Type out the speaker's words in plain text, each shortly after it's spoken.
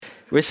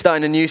We're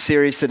starting a new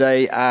series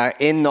today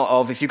in Not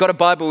Of. If you've got a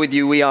Bible with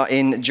you, we are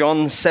in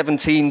John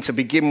 17 to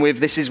begin with.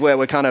 This is where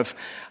we're kind of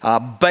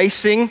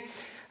basing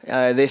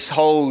this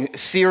whole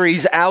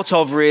series out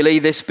of, really.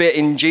 This bit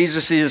in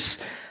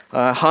Jesus'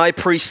 high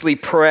priestly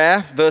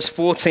prayer, verse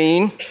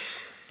 14.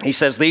 He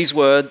says these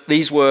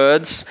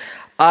words,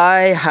 I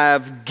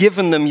have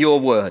given them your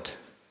word.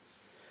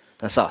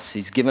 That's us.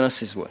 He's given us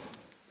his word.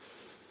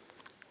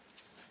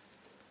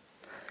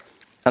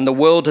 And the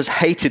world has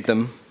hated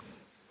them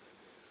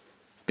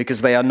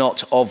because they are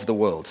not of the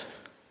world,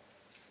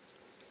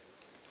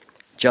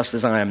 just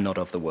as I am not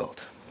of the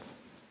world.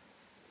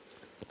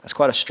 That's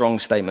quite a strong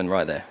statement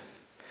right there.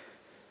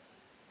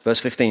 Verse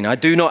 15, I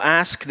do not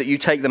ask that you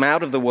take them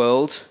out of the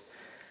world,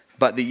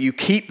 but that you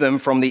keep them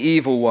from the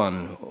evil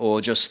one, or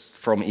just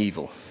from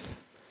evil.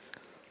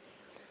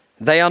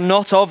 They are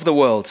not of the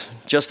world,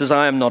 just as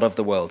I am not of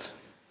the world.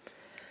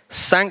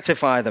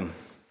 Sanctify them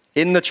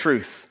in the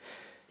truth.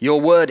 Your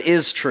word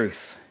is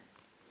truth.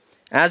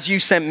 As you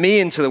sent me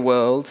into the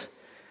world,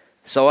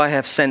 so I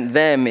have sent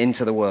them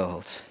into the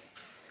world.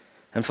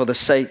 And for their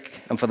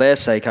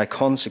sake, I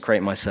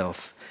consecrate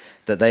myself,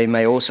 that they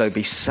may also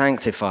be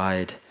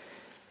sanctified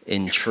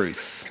in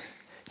truth.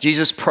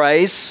 Jesus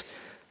prays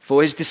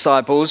for his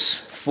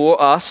disciples,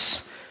 for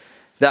us,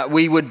 that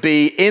we would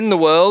be in the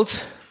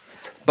world,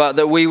 but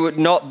that we would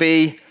not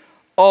be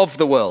of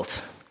the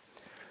world.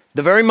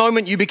 The very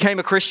moment you became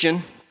a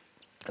Christian,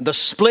 the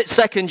split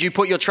second you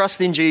put your trust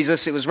in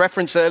Jesus, it was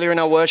referenced earlier in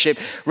our worship,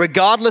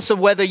 regardless of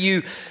whether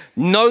you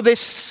knew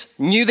this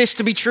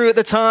to be true at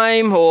the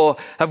time or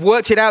have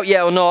worked it out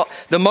yet or not,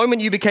 the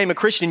moment you became a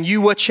Christian,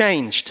 you were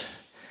changed.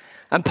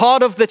 And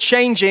part of the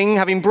changing,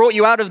 having brought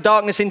you out of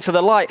darkness into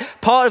the light,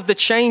 part of the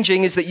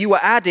changing is that you were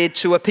added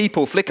to a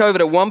people. Flick over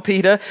to 1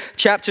 Peter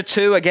chapter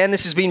 2. Again,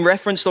 this has been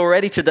referenced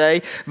already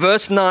today.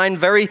 Verse 9,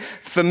 very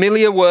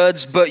familiar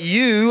words. But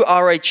you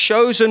are a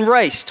chosen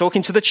race,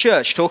 talking to the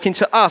church, talking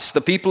to us,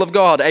 the people of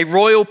God, a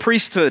royal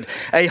priesthood,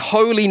 a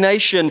holy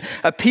nation,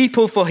 a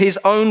people for his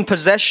own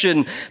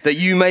possession, that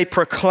you may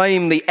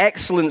proclaim the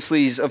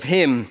excellencies of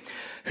him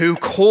who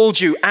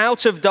called you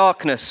out of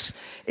darkness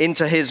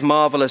into his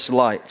marvelous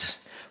light.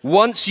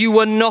 Once you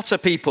were not a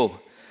people,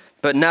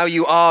 but now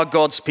you are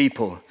God's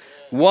people.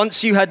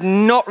 Once you had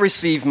not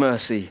received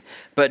mercy,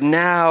 but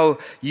now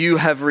you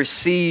have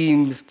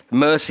received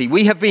mercy.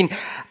 We have been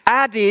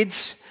added,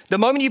 the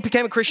moment you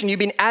became a Christian, you've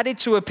been added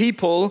to a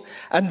people,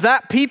 and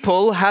that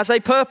people has a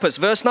purpose.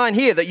 Verse 9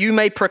 here, that you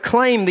may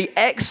proclaim the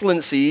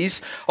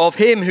excellencies of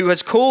him who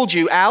has called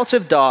you out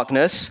of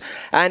darkness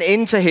and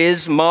into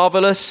his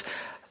marvelous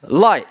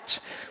light.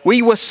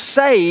 We were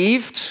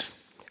saved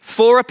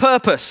for a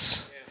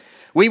purpose.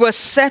 We were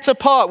set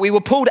apart. We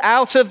were pulled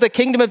out of the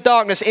kingdom of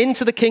darkness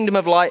into the kingdom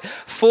of light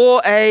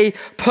for a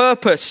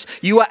purpose.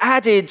 You were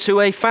added to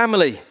a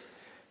family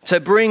to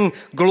bring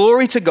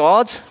glory to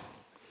God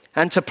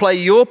and to play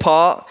your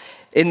part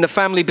in the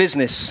family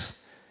business,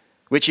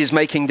 which is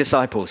making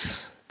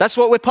disciples. That's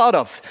what we're part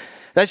of.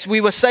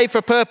 We were saved for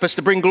a purpose,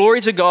 to bring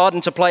glory to God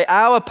and to play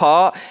our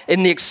part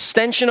in the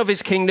extension of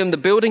his kingdom, the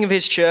building of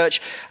his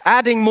church,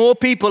 adding more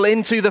people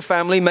into the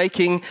family,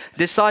 making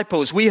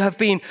disciples. We have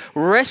been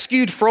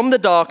rescued from the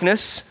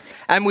darkness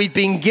and we've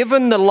been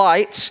given the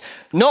light,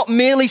 not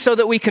merely so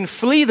that we can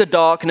flee the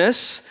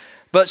darkness,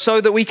 but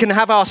so that we can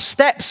have our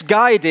steps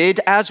guided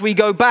as we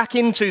go back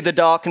into the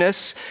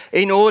darkness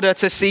in order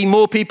to see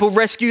more people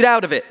rescued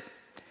out of it.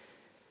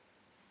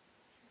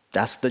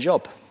 That's the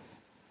job.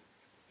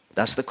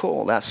 That's the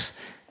call.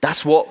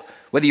 That's what,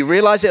 whether you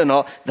realize it or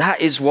not,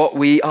 that is what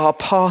we are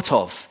part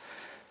of.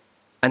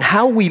 And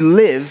how we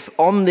live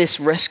on this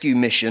rescue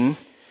mission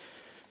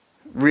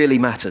really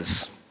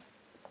matters.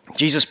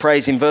 Jesus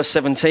prays in verse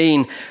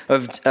 17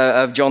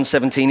 of John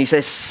 17, he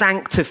says,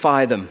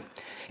 sanctify them.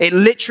 It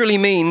literally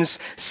means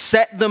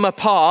set them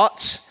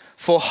apart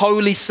for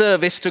holy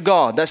service to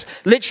God. That's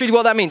literally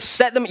what that means.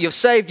 Set them, you're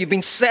saved, you've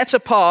been set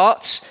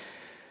apart,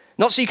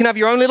 not so you can have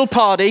your own little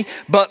party,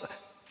 but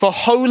for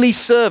holy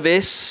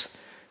service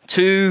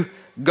to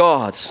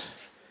God.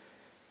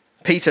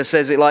 Peter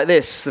says it like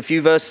this,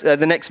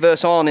 the next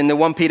verse on in the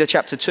 1 Peter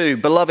chapter 2.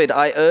 Beloved,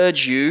 I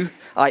urge you,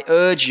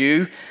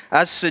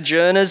 as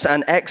sojourners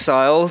and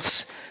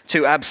exiles,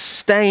 to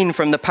abstain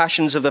from the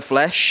passions of the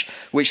flesh,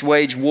 which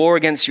wage war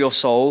against your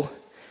soul.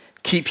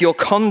 Keep your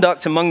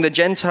conduct among the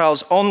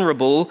Gentiles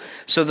honorable,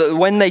 so that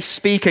when they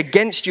speak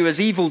against you as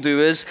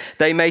evildoers,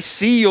 they may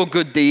see your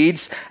good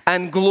deeds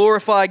and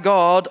glorify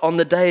God on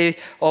the day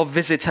of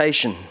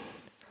visitation.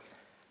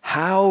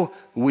 How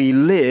we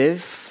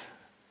live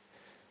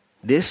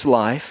this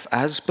life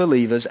as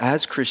believers,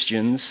 as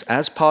Christians,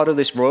 as part of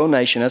this royal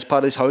nation, as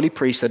part of this holy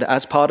priesthood,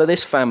 as part of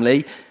this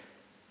family,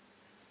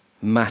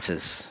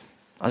 matters.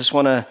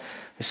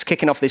 It's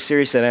kicking off this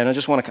series today, and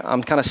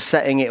I'm kind of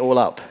setting it all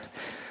up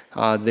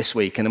this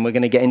week, and then we're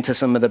going to get into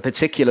some of the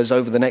particulars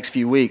over the next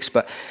few weeks.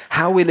 But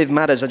how we live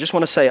matters. I just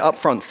want to say up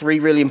front 3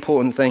 really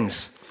important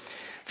things.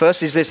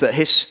 First is this, that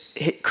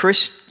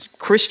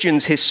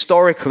Christians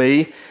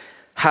historically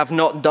have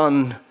not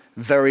done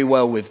very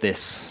well with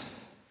this.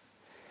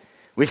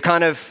 We've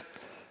kind of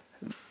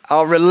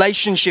our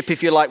relationship,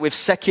 if you like, with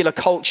secular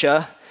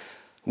culture,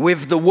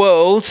 with the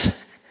world,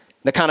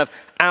 the kind of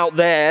out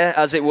there,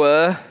 as it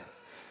were,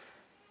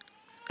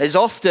 is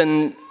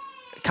often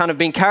kind of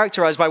being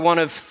characterized by one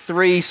of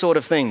three sort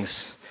of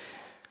things.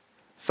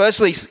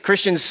 Firstly,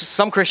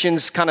 some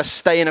Christians kind of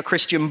stay in a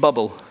Christian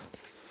bubble.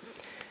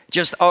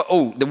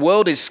 The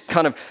world is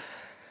kind of,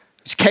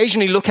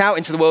 occasionally look out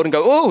into the world and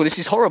go, oh, this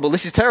is horrible,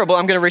 this is terrible.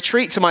 I'm going to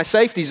retreat to my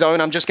safety zone.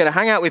 I'm just going to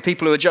hang out with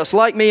people who are just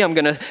like me. I'm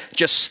going to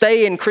just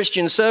stay in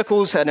Christian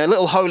circles and a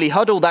little holy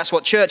huddle. That's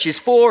what church is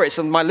for. It's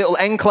my little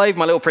enclave,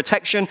 my little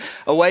protection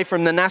away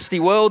from the nasty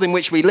world in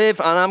which we live.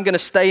 And I'm going to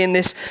stay in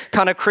this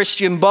kind of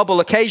Christian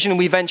bubble. Occasionally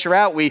we venture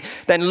out. We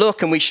then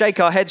look and we shake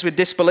our heads with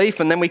disbelief.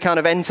 And then we kind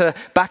of enter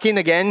back in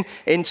again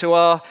into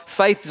our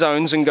faith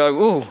zones and go,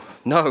 oh,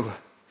 no.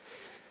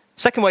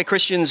 Second way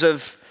Christians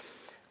have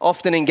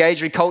often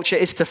engage with culture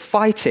is to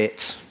fight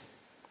it.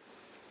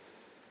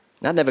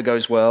 That never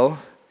goes well,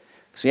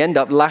 because we end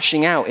up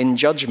lashing out in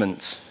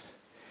judgment.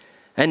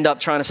 End up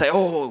trying to say,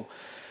 oh,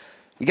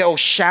 we get all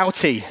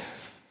shouty.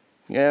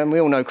 Yeah, and we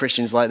all know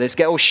Christians like this.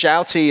 Get all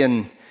shouty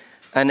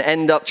and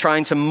end up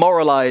trying to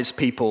moralize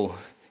people.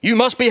 You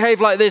must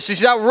behave like this. This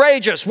is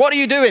outrageous. What are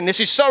you doing? This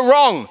is so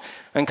wrong.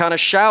 And kind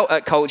of shout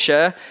at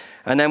culture.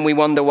 And then we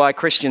wonder why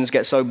Christians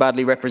get so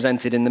badly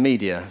represented in the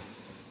media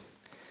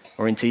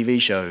or in TV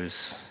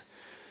shows,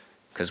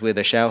 because we're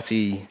the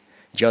shouty,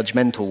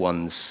 judgmental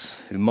ones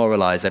who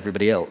moralize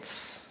everybody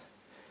else.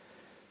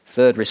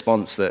 Third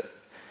response that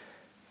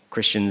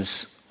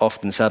Christians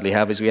often sadly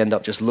have is we end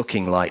up just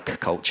looking like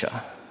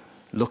culture,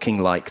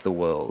 looking like the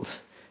world.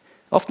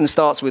 Often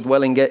starts with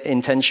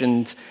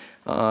well-intentioned,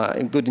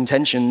 good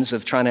intentions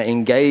of trying to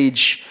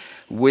engage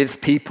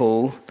with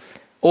people,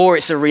 or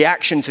it's a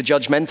reaction to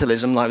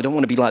judgmentalism, like we don't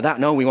want to be like that.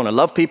 No, we want to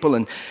love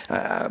people,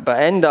 but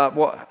end up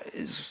what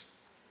is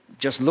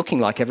just looking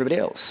like everybody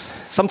else.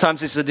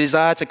 Sometimes it's a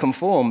desire to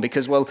conform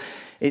because, well,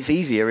 it's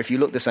easier if you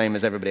look the same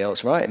as everybody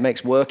else, right? It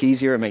makes work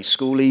easier, it makes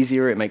school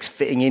easier, it makes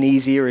fitting in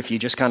easier if you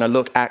just kind of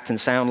look, act, and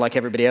sound like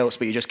everybody else,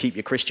 but you just keep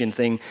your Christian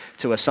thing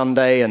to a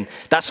Sunday, and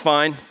that's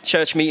fine.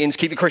 Church meetings,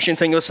 keep your Christian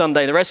thing to a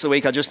Sunday. The rest of the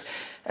week, I just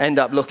end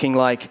up looking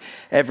like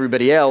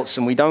everybody else,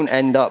 and we don't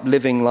end up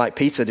living like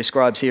Peter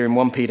describes here in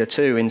 1 Peter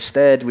 2.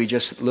 Instead, we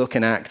just look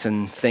and act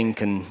and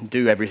think and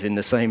do everything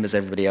the same as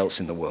everybody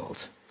else in the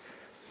world.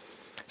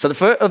 So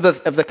of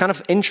the kind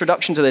of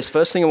introduction to this,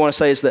 first thing I want to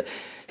say is that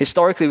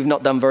historically we've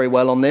not done very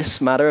well on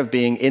this matter of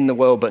being in the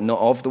world but not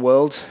of the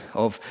world,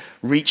 of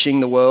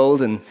reaching the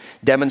world and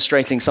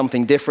demonstrating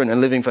something different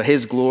and living for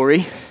His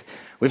glory.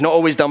 We've not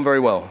always done very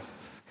well.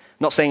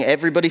 I'm not saying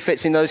everybody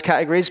fits in those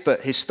categories,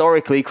 but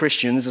historically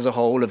Christians as a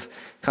whole have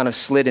kind of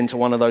slid into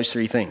one of those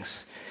three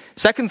things.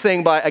 Second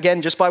thing,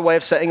 just by way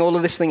of setting all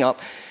of this thing up,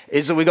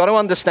 is that we've got to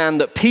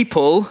understand that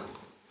people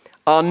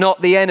are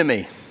not the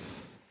enemy.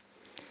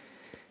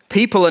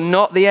 People are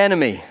not the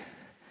enemy.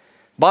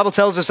 The Bible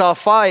tells us our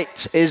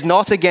fight is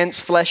not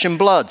against flesh and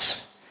blood.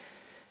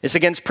 It's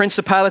against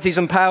principalities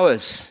and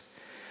powers,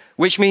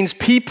 which means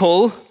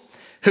people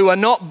who are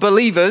not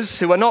believers,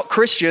 who are not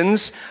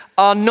Christians,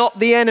 are not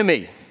the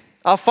enemy.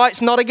 Our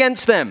fight's not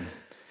against them.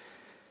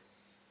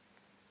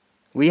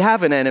 We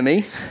have an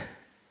enemy.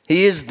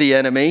 He is the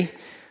enemy.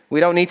 We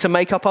don't need to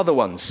make up other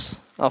ones.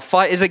 Our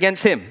fight is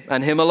against Him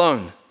and Him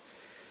alone.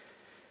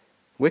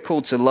 We're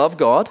called to love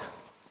God,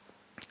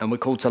 and we're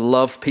called to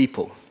love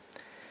people.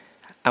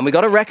 And we've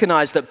got to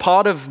recognize that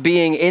part of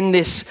being in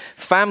this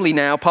family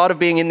now, part of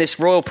being in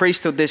this royal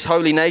priesthood, this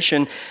holy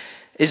nation,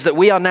 is that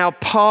we are now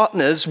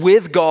partners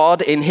with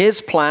God in His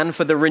plan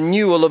for the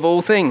renewal of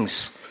all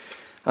things.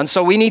 And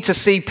so we need to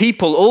see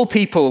people, all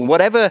people,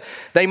 whatever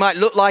they might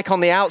look like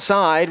on the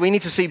outside, we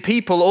need to see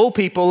people, all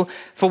people,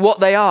 for what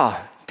they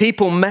are.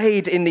 People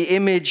made in the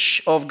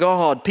image of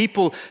God,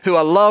 people who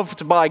are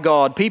loved by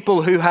God,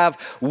 people who have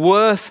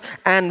worth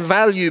and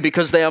value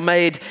because they are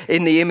made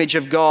in the image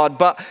of God.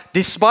 But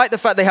despite the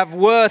fact they have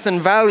worth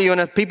and value and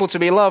are people to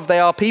be loved,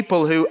 they are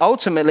people who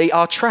ultimately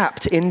are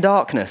trapped in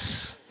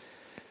darkness,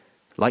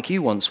 like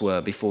you once were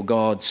before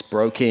God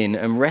broke in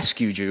and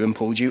rescued you and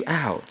pulled you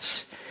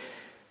out.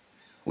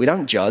 We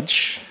don't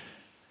judge.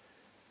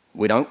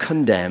 We don't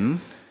condemn.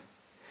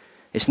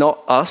 It's not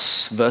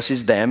us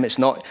versus them. It's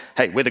not,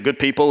 hey, we're the good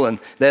people and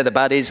they're the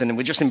baddies and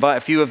we just invite a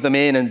few of them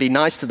in and be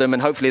nice to them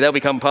and hopefully they'll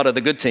become part of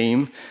the good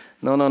team.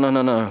 No.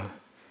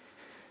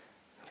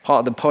 Part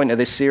of the point of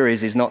this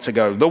series is not to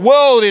go, the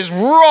world is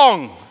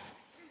wrong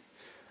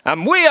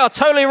and we are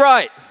totally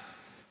right.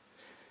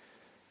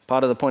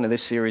 Part of the point of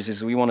this series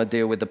is we want to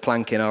deal with the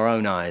plank in our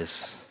own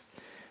eyes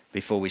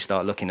before we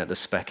start looking at the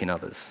speck in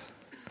others.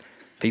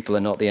 People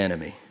are not the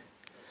enemy.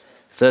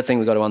 Third thing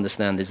we've got to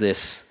understand is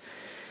this.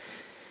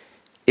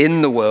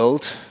 In the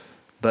world,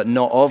 but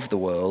not of the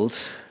world,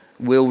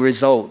 will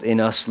result in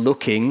us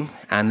looking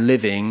and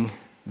living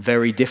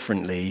very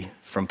differently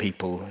from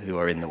people who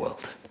are in the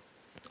world,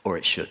 or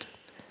it should.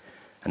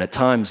 And at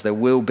times there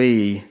will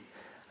be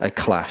a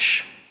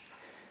clash.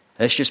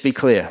 Let's just be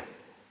clear.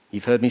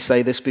 You've heard me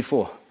say this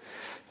before.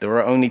 There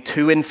are only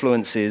two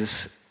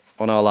influences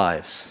on our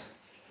lives.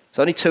 There's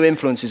only two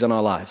influences on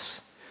our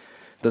lives.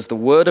 There's the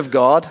Word of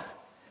God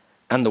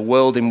and the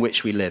world in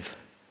which we live.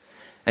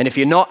 And if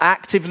you're not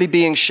actively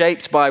being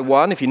shaped by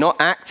one, if you're not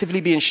actively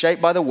being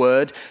shaped by the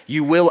Word,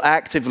 you will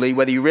actively,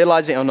 whether you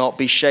realize it or not,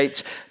 be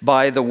shaped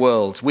by the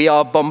world. We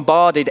are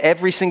bombarded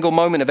every single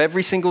moment of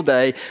every single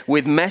day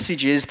with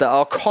messages that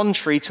are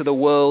contrary to the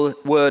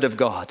Word of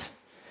God,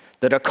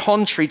 that are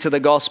contrary to the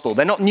gospel.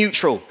 They're not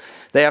neutral.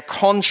 They are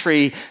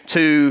contrary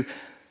to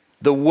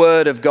the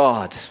Word of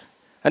God.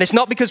 And it's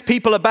not because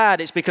people are bad,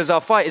 it's because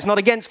our fight is not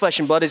against flesh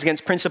and blood, it's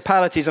against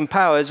principalities and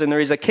powers, and there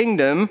is a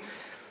kingdom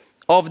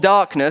of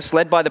darkness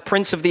led by the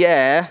prince of the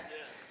air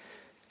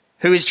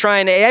who is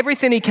trying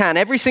everything he can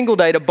every single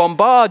day to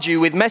bombard you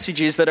with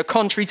messages that are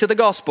contrary to the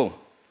gospel.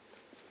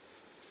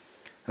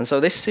 And so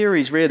this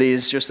series really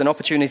is just an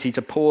opportunity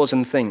to pause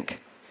and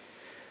think,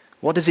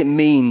 what does it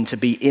mean to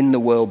be in the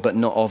world but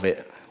not of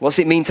it? What does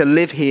it mean to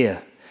live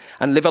here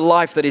and live a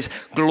life that is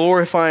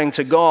glorifying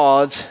to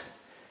God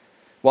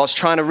whilst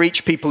trying to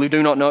reach people who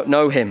do not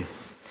know him?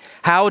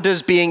 How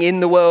does being in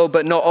the world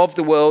but not of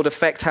the world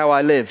affect how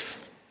I live?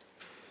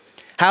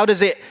 How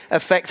does it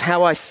affect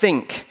how I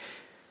think?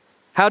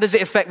 How does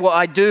it affect what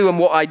I do and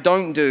what I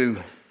don't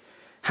do?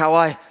 How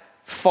I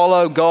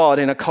follow God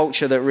in a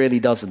culture that really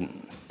doesn't?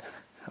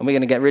 And we're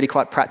going to get really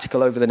quite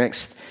practical over the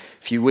next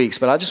few weeks.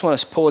 But I just want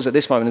to pause at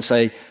this moment and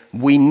say,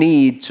 we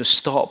need to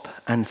stop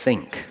and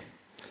think.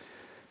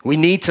 We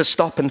need to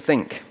stop and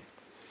think.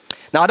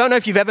 Now, I don't know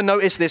if you've ever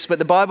noticed this, but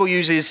the Bible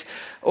uses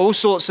all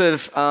sorts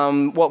of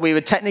what we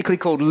would technically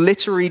call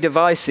literary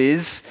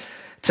devices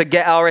to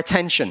get our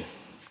attention.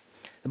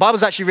 The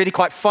Bible's actually really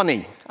quite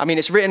funny. I mean,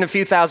 it's written a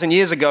few thousand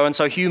years ago, and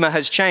so humor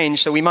has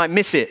changed, so we might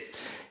miss it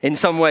in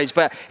some ways.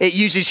 But it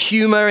uses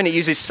humor, and it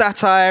uses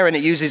satire, and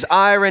it uses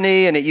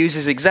irony, and it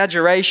uses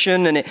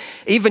exaggeration, and it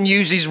even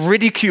uses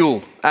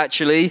ridicule,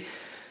 actually,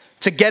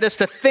 to get us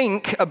to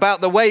think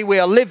about the way we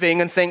are living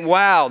and think,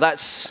 wow,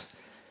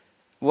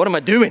 what am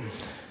I doing?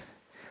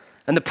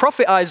 And the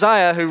prophet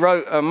Isaiah, who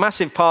wrote a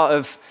massive part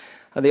of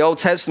the Old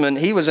Testament,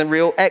 he was a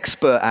real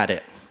expert at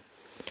it.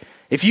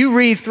 If you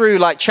read through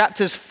like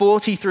chapters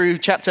 40 through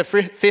chapter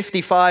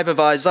 55 of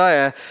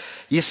Isaiah,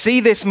 you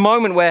see this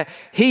moment where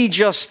he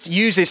just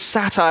uses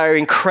satire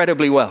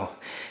incredibly well.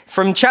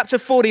 From chapter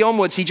 40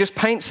 onwards, he just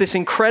paints this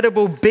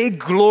incredible, big,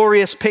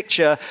 glorious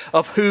picture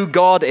of who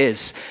God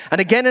is. And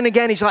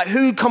again, he's like,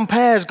 who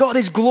compares? God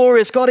is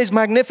glorious. God is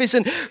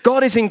magnificent.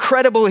 God is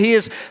incredible. He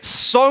is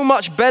so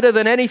much better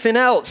than anything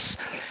else.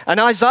 And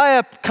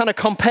Isaiah kind of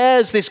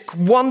compares this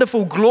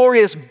wonderful,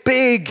 glorious,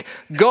 big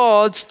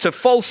God to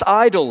false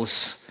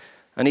idols.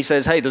 And he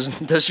says, hey,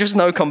 there's just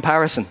no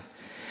comparison.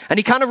 And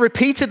he kind of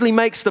repeatedly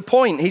makes the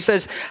point. He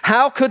says,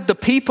 how could the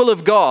people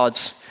of God...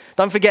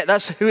 Don't forget,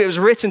 that's who it was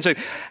written to.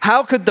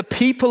 How could the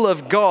people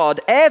of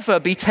God ever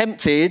be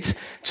tempted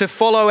to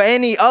follow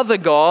any other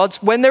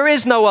gods when there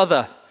is no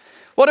other?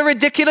 What a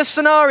ridiculous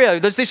scenario.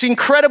 There's this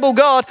incredible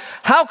God.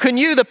 How can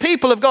you, the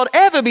people of God,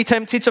 ever be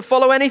tempted to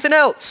follow anything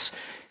else?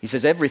 He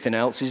says everything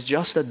else is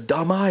just a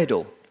dumb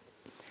idol.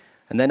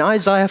 And then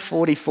Isaiah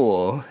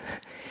 44,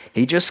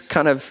 he just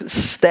kind of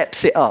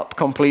steps it up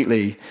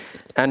completely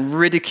and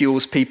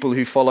ridicules people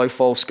who follow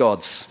false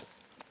gods.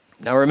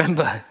 Now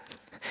remember,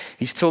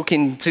 he's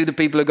talking to the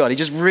people of God. He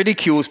just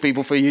ridicules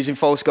people for using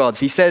false gods.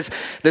 He says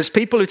there's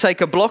people who take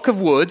a block of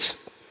wood.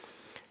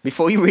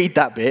 Before you read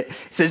that bit,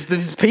 he says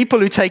there's people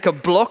who take a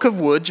block of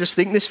wood, just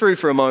think this through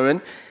for a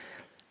moment,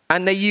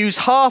 and they use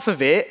half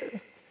of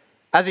it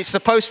as it's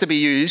supposed to be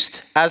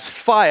used as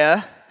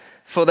fire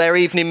for their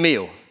evening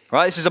meal.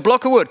 Right? This is a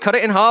block of wood. Cut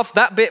it in half.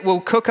 That bit will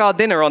cook our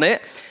dinner on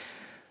it.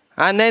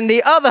 And then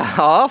the other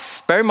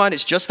half, bear in mind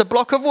it's just a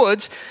block of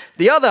wood,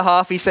 the other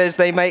half, he says,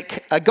 they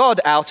make a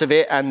god out of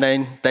it and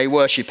then they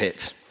worship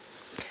it.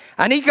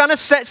 And he kind of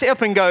sets it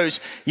up and goes,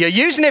 you're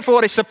using it for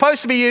what it's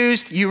supposed to be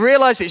used, you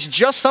realize it's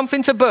just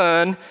something to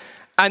burn,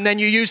 and then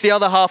you use the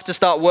other half to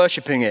start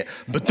worshiping it.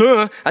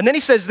 And then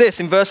he says this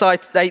in verse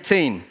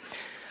 18,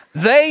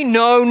 they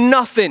know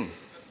nothing.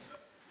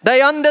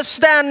 They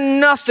understand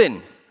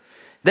nothing.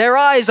 Their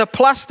eyes are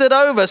plastered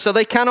over so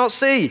they cannot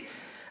see.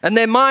 And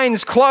their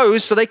minds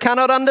closed so they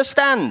cannot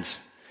understand.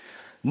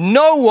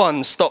 No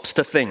one stops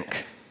to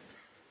think.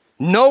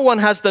 No one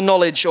has the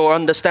knowledge or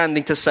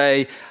understanding to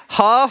say,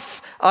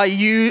 half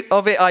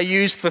of it I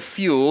used for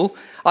fuel.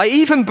 I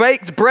even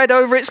baked bread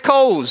over its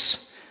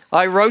coals.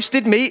 I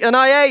roasted meat and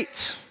I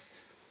ate.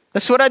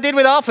 That's what I did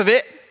with half of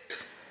it.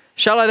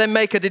 Shall I then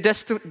make a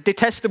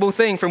detestable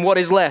thing from what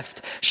is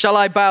left? Shall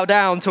I bow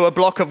down to a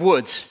block of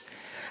wood?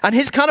 And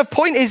his kind of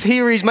point is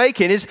here he's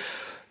making is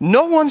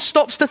no one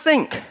stops to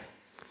think.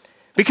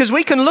 Because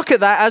we can look at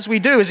that as we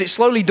do, as it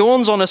slowly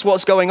dawns on us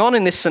what's going on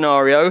in this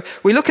scenario.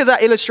 We look at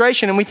that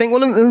illustration and we think,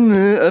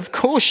 well, of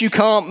course you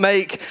can't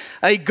make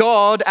a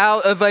god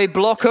out of a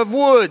block of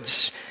wood.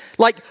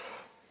 Like,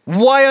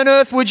 why on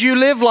earth would you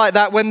live like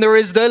that when there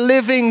is the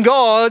living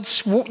God?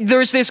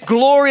 There is this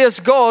glorious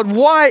God.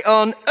 Why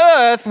on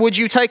earth would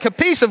you take a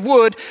piece of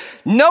wood,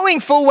 knowing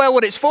full well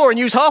what it's for, and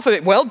use half of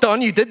it? Well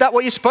done, you did that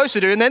what you're supposed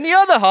to do. And then the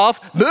other half,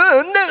 like,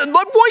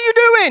 what are you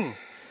doing?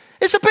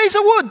 It's a piece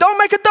of wood. Don't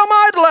make a dumb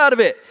idol out of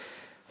it.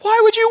 Why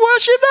would you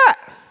worship that?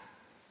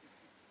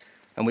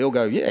 And we all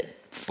go, yeah,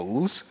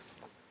 fools.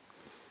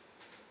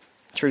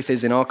 Truth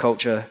is, in our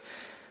culture,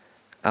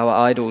 our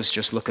idols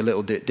just look a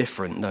little bit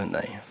different, don't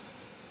they?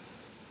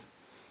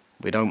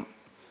 We don't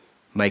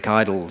make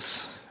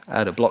idols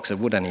out of blocks of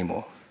wood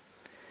anymore.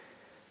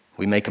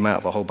 We make them out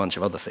of a whole bunch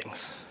of other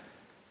things.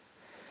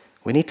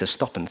 We need to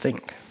stop and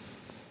think.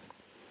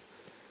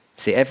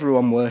 See,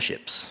 everyone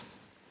worships.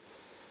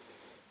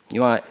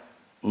 You might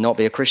not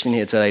be a Christian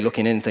here today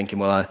looking in thinking,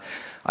 well,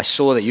 I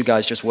saw that you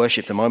guys just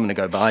worshipped a moment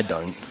ago, but I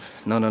don't.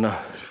 No.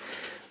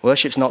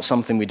 Worship's not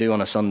something we do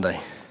on a Sunday.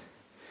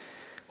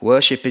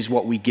 Worship is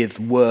what we give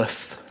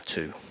worth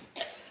to.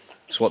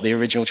 It's what the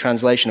original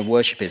translation of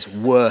worship is,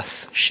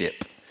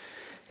 worthship.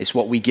 It's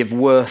what we give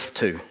worth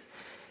to.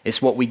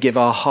 It's what we give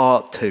our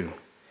heart to.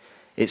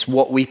 It's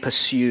what we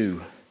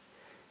pursue.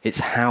 It's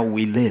how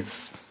we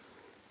live.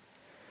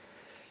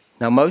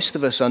 Now, most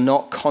of us are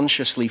not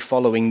consciously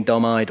following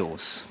dumb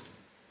idols.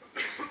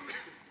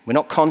 We're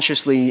not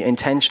consciously,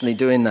 intentionally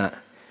doing that.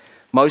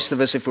 Most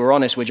of us, if we're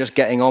honest, we're just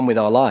getting on with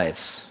our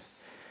lives.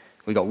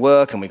 We got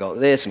work, and we got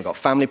this, and we got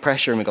family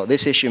pressure, and we got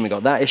this issue, and we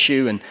got that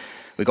issue, and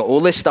we got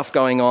all this stuff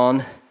going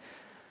on.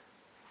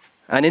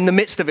 And in the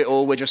midst of it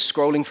all, we're just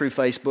scrolling through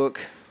Facebook,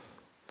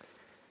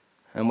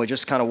 and we're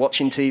just kind of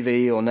watching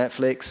TV or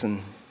Netflix,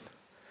 and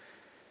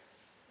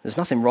there's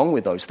nothing wrong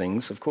with those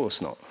things, of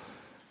course not.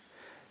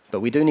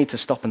 But we do need to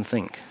stop and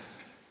think.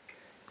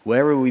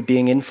 Where are we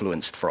being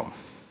influenced from?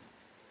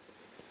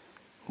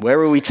 Where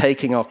are we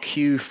taking our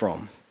cue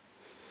from?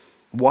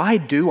 Why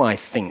do I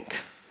think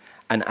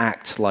and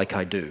act like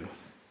I do?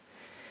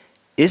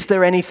 Is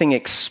there anything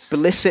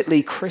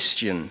explicitly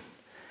Christian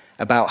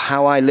about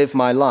how I live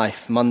my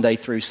life Monday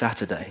through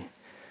Saturday?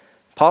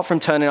 Apart from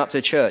turning up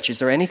to church, is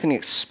there anything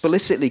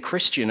explicitly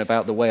Christian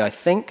about the way I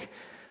think,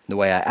 the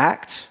way I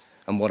act,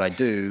 and what I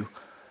do?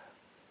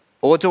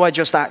 Or do I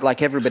just act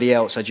like everybody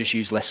else? I just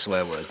use less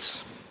swear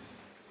words.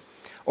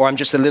 Or I'm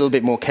just a little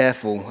bit more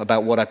careful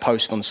about what I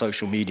post on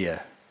social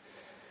media.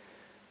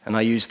 And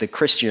I use the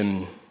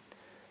Christian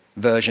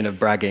version of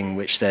bragging,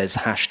 which says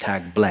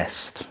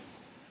 #blessed.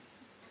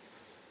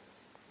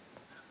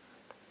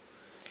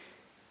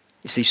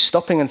 You see,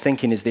 stopping and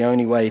thinking is the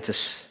only way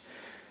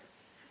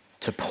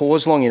to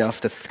pause long enough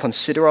to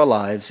consider our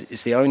lives.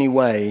 Is the only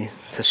way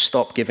to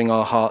stop giving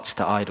our hearts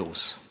to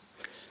idols.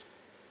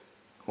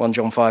 1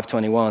 John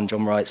 5:21,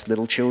 John writes,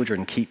 little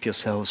children, keep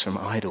yourselves from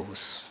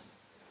idols.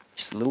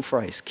 Just a little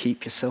phrase,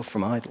 keep yourself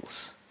from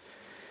idols.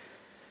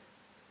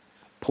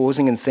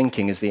 Pausing and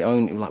thinking is the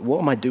only, what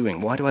am I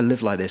doing? Why do I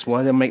live like this?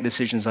 Why do I make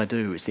decisions I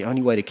do? It's the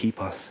only way to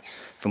keep us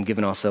from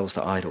giving ourselves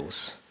to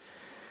idols.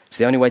 It's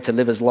the only way to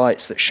live as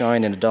lights that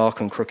shine in a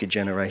dark and crooked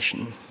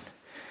generation.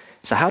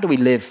 So how do we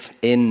live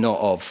in, not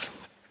of?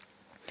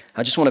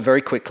 I just want to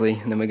very quickly,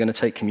 and then we're going to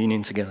take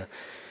communion together.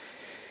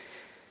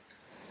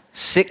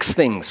 6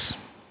 things.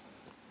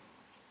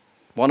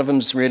 One of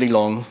them's really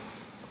long.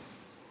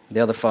 The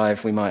other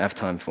 5 we might have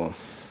time for.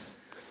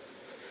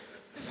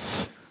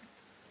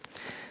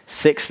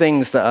 6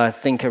 things that I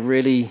think are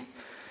really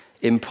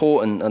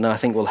important and I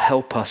think will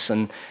help us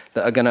and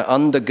that are going to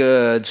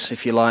undergird,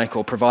 if you like,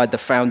 or provide the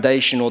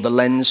foundation or the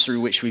lens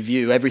through which we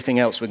view everything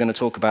else we're going to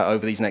talk about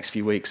over these next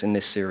few weeks in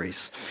this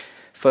series.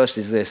 First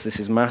is this. This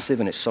is massive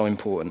and it's so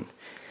important.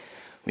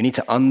 We need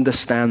to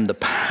understand the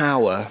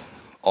power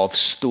of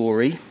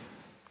story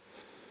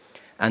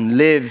and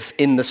live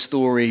in the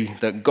story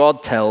that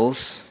God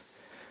tells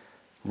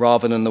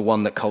rather than the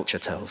one that culture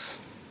tells.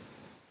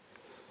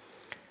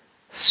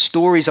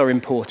 Stories are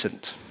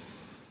important.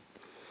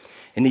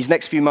 In these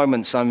next few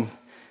moments, I'm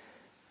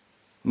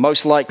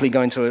most likely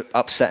going to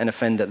upset and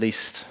offend at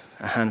least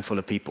a handful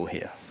of people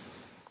here.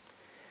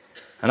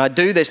 And I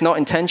do this not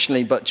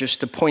intentionally, but just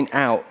to point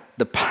out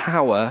the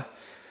power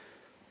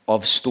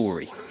of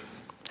story,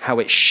 how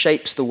it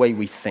shapes the way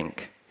we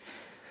think.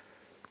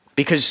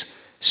 Because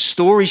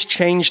stories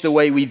change the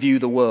way we view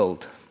the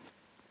world.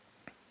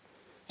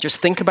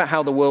 Just think about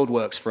how the world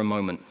works for a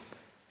moment.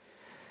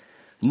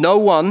 No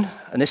one,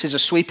 and this is a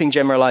sweeping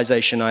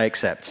generalization I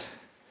accept,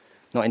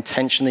 not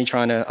intentionally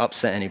trying to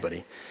upset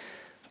anybody,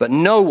 but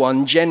no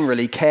one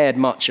generally cared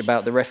much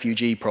about the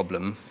refugee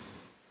problem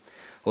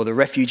or the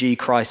refugee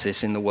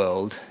crisis in the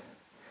world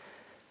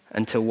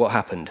until what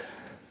happened?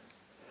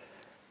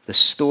 The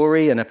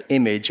story and an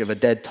image of a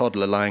dead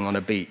toddler lying on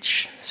a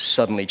beach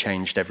suddenly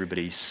changed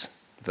everybody's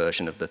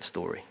version of that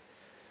story.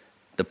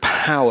 The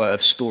power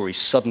of story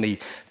suddenly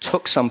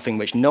took something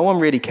which no one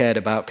really cared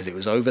about because it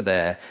was over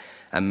there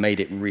and made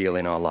it real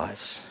in our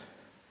lives.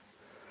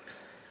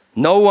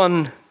 No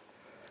one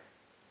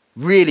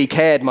really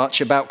cared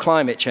much about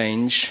climate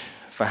change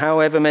for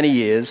however many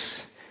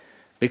years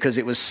because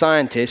it was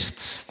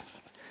scientists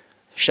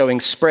showing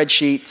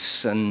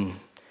spreadsheets and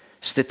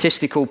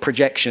statistical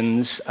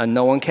projections and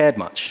no one cared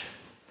much.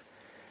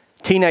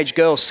 Teenage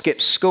girl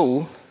skips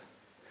school,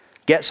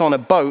 gets on a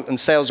boat and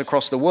sails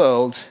across the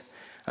world,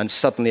 and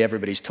suddenly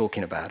everybody's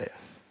talking about it.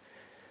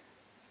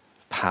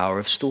 Power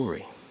of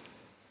story.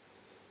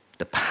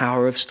 The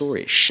power of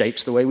story. It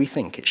shapes the way we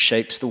think. It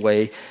shapes the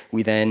way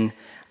we then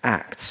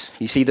act.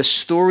 You see, the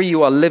story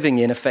you are living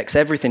in affects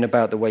everything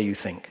about the way you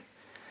think,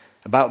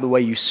 about the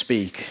way you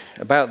speak,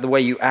 about the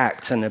way you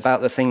act, and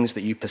about the things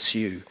that you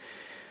pursue.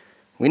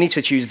 We need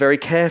to choose very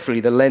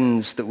carefully the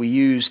lens that we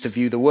use to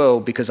view the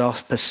world, because our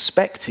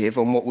perspective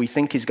on what we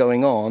think is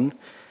going on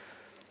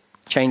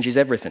changes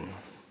everything.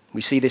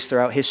 We see this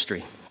throughout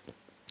history.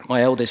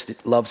 My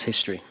eldest loves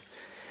history.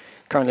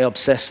 Currently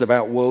obsessed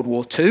about World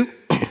War II.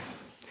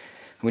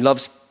 He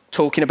loves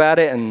talking about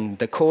it and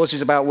the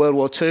causes about World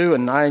War II,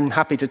 and I'm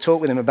happy to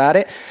talk with him about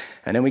it.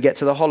 And then we get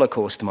to the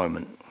Holocaust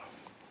moment.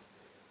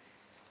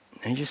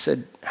 And he just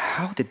said,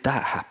 how did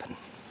that happen?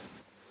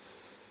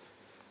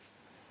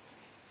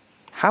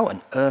 How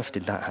on earth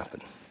did that happen?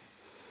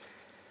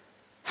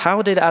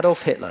 How did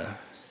Adolf Hitler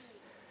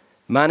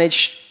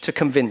manage to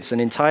convince an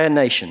entire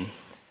nation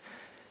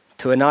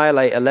to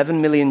annihilate 11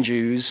 million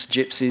Jews,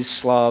 Gypsies,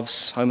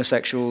 Slavs,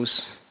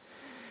 homosexuals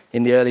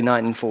in the early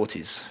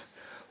 1940s?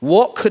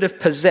 What could have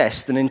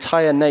possessed an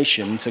entire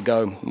nation to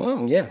go,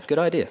 well, yeah, good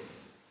idea?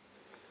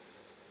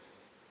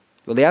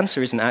 Well, the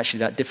answer isn't actually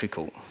that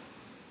difficult.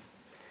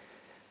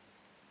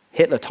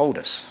 Hitler told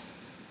us.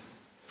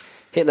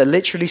 Hitler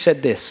literally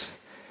said this: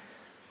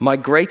 my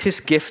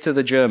greatest gift to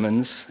the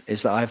Germans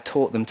is that I have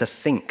taught them to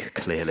think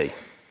clearly.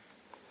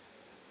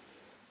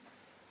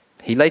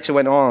 He later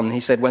went on, he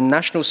said, when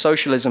National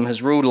Socialism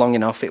has ruled long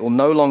enough, it will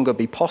no longer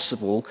be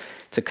possible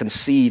to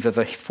conceive of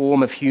a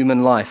form of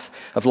human life,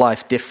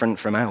 different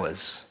from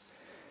ours.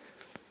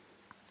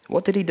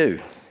 What did he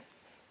do?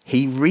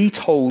 He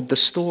retold the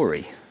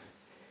story.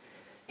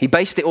 He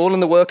based it all on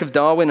the work of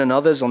Darwin and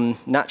others on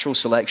natural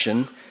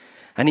selection,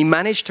 and he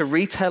managed to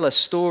retell a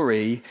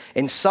story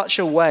in such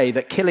a way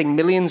that killing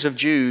millions of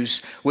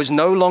Jews was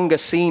no longer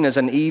seen as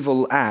an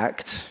evil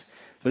act,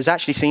 but was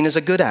actually seen as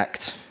a good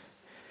act.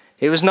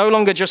 It was no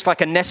longer just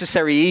like a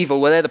necessary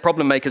evil, well, they're the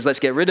problem makers, let's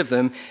get rid of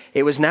them.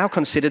 It was now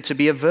considered to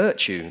be a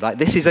virtue, like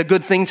this is a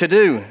good thing to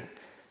do.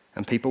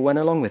 And people went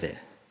along with it.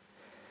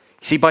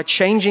 You see, by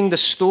changing the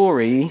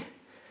story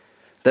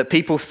that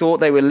people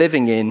thought they were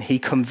living in, he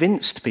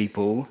convinced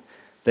people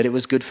that it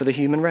was good for the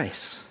human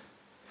race.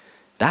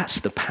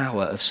 That's the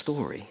power of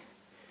story.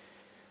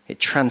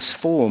 It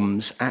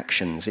transforms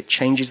actions. It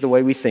changes the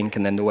way we think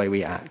and then the way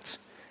we act.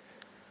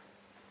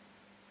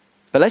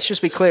 But let's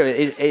just be clear,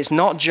 it's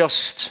not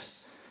just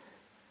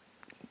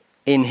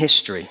in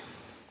history.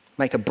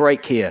 Make a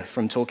break here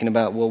from talking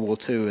about World War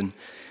II and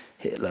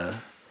Hitler.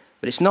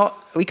 But it's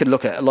not, we could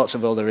look at lots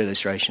of other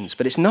illustrations,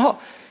 but it's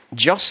not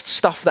just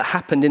stuff that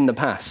happened in the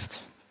past.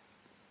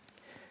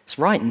 It's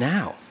right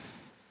now.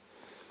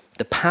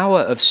 The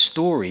power of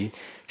story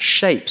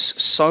shapes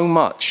so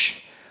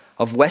much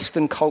of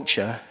Western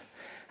culture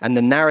and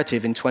the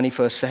narrative in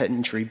 21st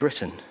century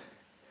Britain.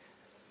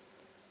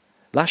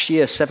 Last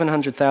year,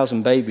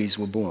 700,000 babies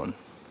were born,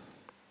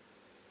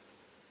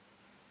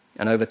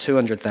 and over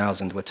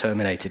 200,000 were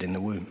terminated in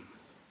the womb.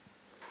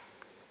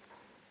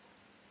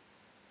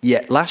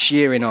 Yet last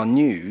year in our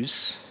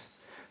news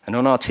and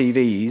on our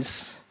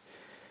TVs,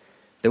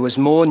 there was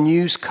more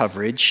news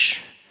coverage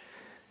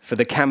for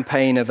the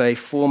campaign of a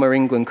former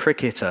England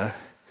cricketer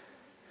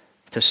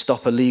to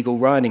stop illegal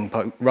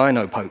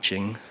rhino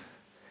poaching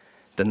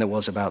than there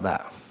was about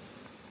that.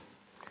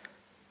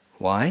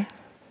 Why?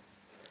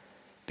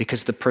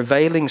 Because the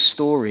prevailing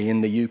story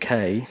in the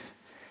UK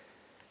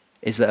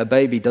is that a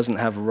baby doesn't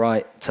have a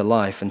right to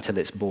life until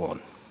it's born.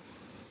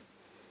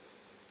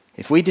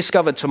 If we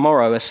discovered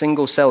tomorrow a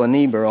single-cell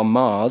amoeba on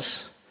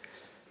Mars,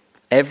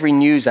 every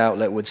news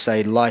outlet would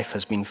say life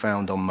has been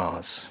found on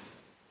Mars.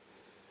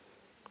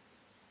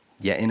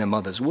 Yet in a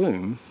mother's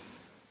womb,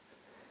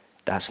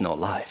 that's not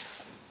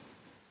life.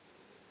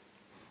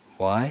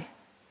 Why?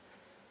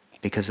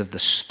 Because of the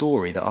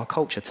story that our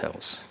culture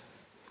tells.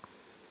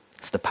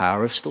 It's the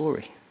power of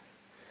story.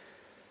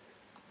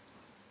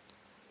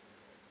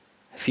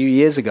 A few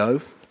years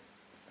ago,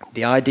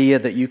 the idea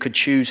that you could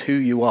choose who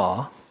you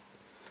are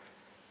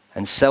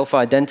and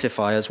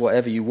self-identify as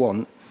whatever you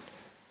want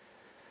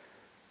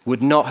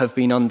would not have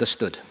been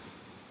understood.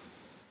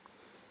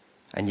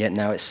 And yet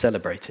now it's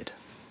celebrated.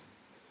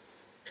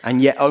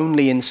 And yet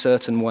only in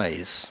certain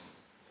ways.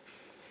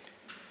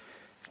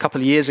 A couple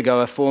of years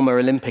ago, a former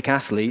Olympic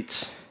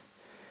athlete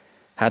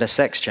had a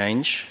sex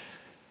change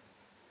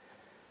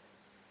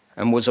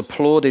and was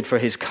applauded for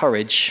his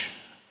courage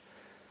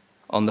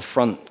on the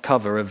front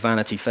cover of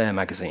Vanity Fair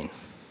magazine.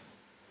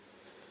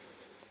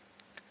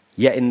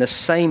 Yet in the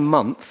same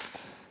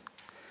month,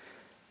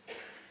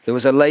 there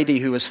was a lady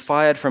who was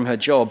fired from her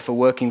job for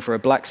working for a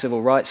black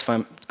civil rights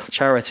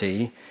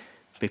charity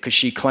because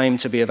she claimed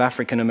to be of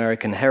African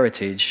American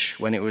heritage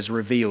when it was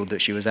revealed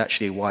that she was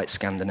actually a white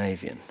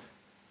Scandinavian.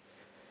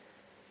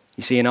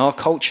 You see, in our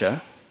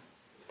culture,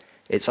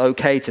 it's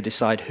okay to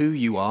decide who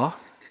you are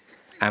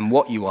and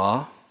what you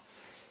are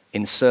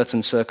in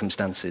certain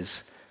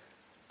circumstances,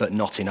 but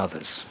not in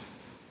others.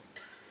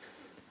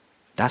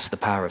 That's the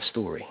power of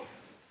story.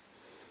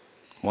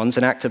 One's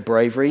an act of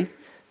bravery,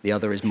 the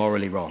other is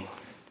morally wrong.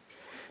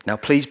 Now,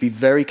 please be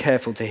very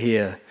careful to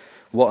hear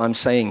what I'm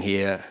saying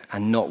here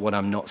and not what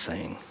I'm not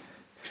saying.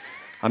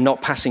 I'm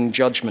not passing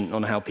judgment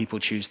on how people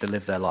choose to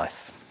live their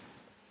life.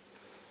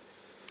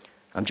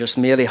 I'm just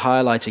merely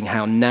highlighting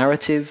how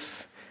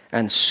narrative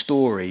and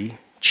story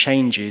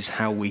changes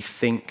how we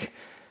think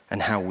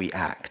and how we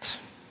act.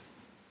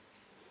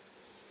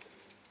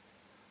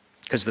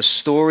 Because the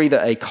story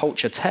that a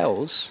culture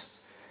tells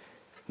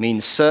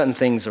means certain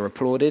things are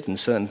applauded and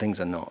certain things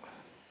are not.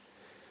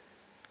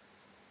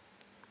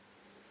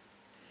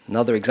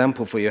 Another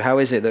example for you, how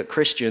is it that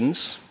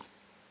Christians,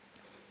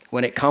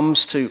 when it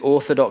comes to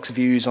orthodox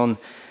views on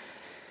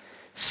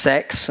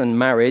sex and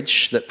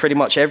marriage that pretty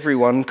much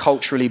everyone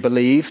culturally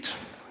believed,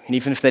 and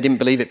even if they didn't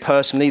believe it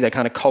personally, they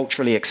kind of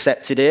culturally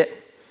accepted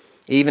it,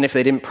 even if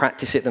they didn't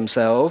practice it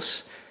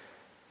themselves,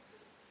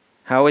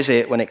 how is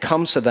it when it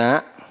comes to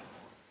that,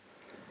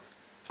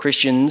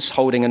 Christians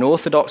holding an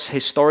orthodox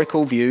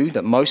historical view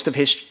that most of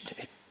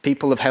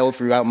people have held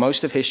throughout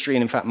most of history,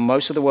 and in fact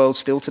most of the world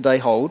still today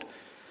hold,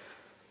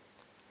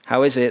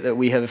 how is it that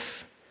we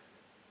have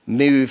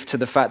moved to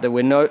the fact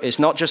that it's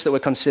not just that we're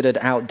considered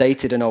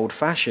outdated and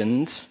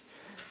old-fashioned,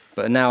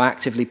 but are now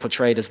actively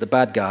portrayed as the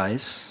bad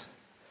guys,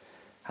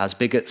 as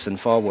bigots and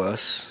far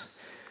worse,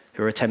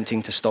 who are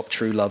attempting to stop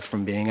true love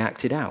from being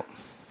acted out?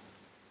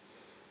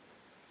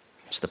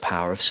 It's the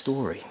power of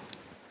story.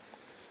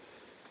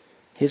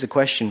 Here's a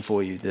question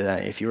for you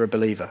today, if you're a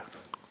believer.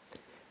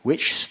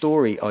 Which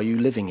story are you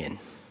living in?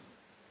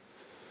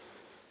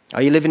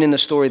 Are you living in the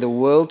story the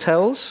world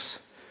tells,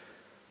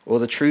 or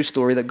the true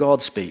story that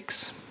God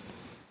speaks?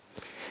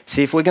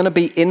 See, if we're going to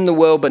be in the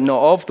world but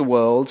not of the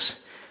world,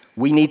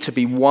 we need to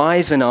be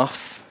wise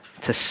enough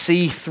to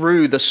see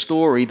through the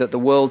story that the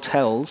world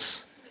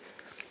tells.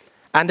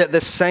 And at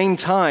the same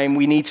time,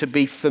 we need to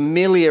be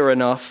familiar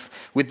enough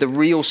with the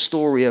real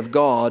story of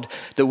God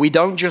that we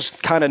don't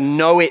just kind of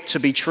know it to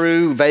be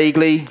true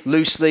vaguely,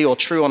 loosely, or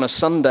true on a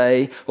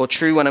Sunday, or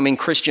true when I'm in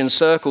Christian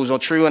circles, or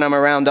true when I'm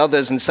around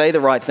others and say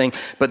the right thing,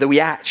 but that we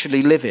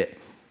actually live it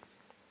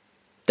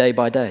day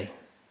by day.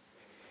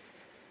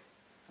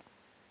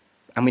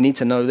 And we need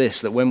to know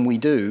this, that when we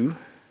do,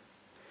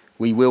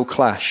 we will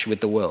clash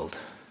with the world.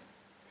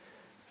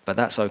 But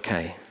that's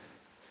okay.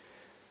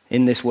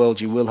 In this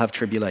world you will have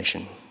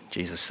tribulation,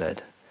 Jesus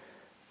said.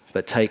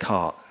 But take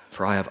heart,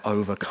 for I have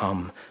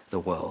overcome the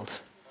world.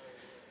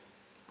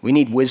 We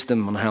need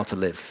wisdom on how to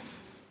live.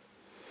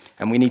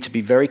 And we need to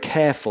be very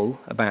careful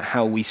about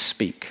how we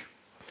speak,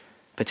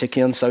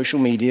 particularly on social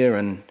media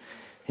and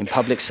in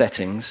public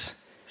settings.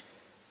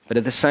 But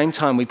at the same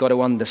time, we've got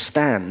to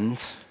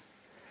understand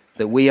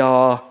that we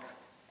are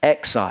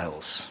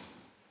exiles.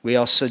 We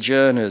are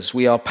sojourners.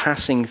 We are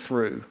passing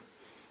through.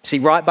 See,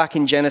 right back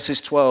in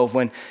Genesis 12,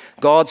 when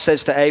God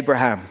says to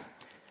Abraham,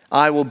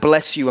 I will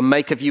bless you and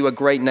make of you a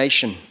great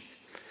nation.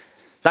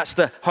 That's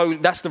the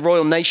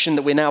royal nation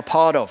that we're now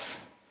part of.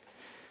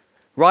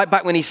 Right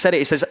back when he said it,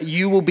 he says,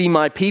 you will be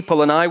my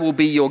people and I will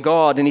be your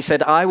God. And he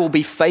said, I will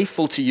be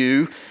faithful to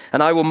you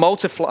and I will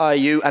multiply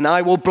you and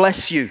I will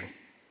bless you.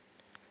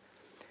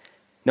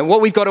 Now,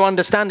 what we've got to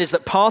understand is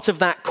that part of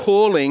that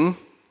calling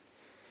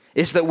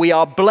is that we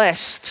are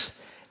blessed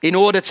in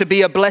order to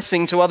be a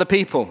blessing to other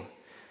people.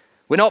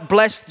 We're not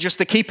blessed just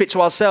to keep it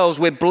to ourselves.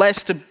 We're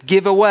blessed to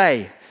give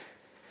away.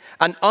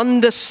 And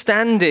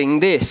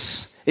understanding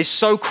this is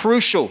so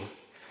crucial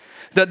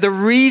that the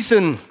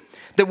reason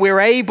that we're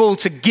able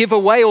to give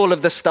away all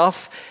of the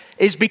stuff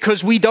is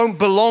because we don't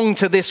belong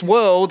to this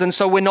world, and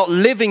so we're not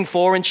living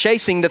for and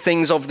chasing the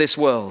things of this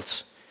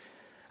world.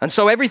 And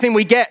so everything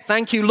we get,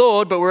 thank you,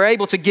 Lord, but we're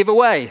able to give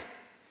away.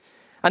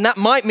 And that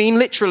might mean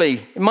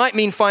literally, it might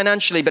mean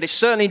financially, but it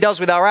certainly does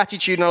with our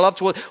attitude and our love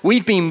towards.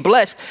 We've been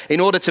blessed in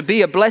order to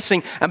be a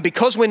blessing. And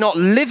because we're not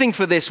living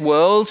for this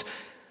world,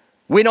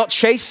 we're not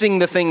chasing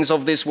the things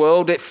of this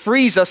world, it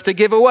frees us to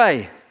give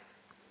away.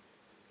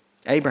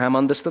 Abraham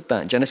understood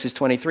that. In Genesis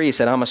 23, he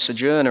said, I'm a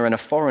sojourner and a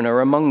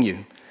foreigner among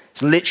you.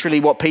 It's literally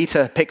what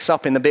Peter picks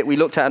up in the bit we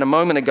looked at a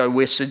moment ago.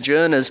 We're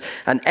sojourners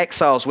and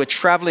exiles. We're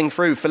traveling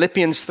through.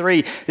 Philippians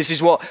 3, this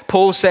is what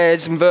Paul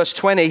says in verse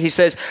 20. He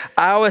says,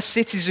 our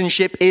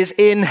citizenship is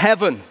in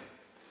heaven.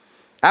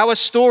 Our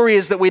story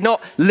is that we're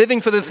not living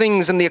for the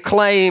things and the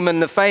acclaim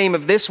and the fame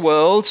of this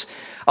world.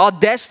 Our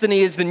destiny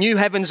is the new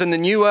heavens and the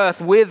new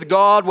earth with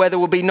God, where there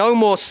will be no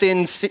more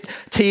sin,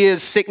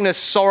 tears, sickness,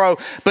 sorrow,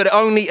 but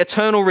only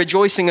eternal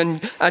rejoicing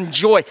and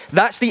joy.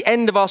 That's the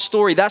end of our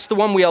story. That's the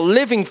one we are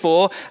living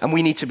for, and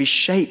we need to be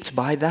shaped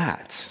by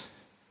that.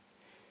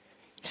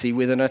 See,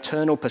 with an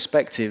eternal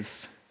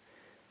perspective,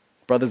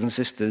 brothers and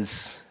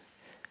sisters,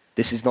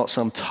 this is not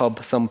some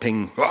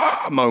tub-thumping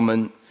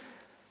moment,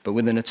 but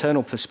with an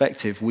eternal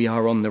perspective, we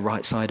are on the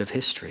right side of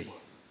history.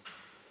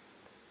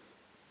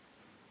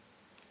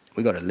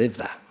 We've got to live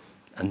that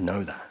and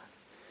know that.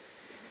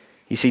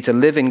 You see, to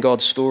live in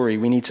God's story,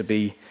 we need to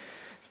be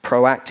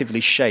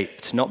proactively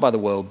shaped, not by the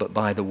world, but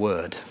by the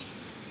Word.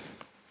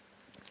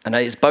 And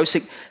at its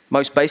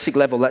most basic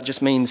level, that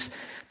just means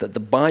that the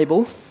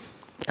Bible,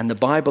 and the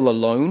Bible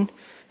alone,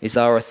 is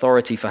our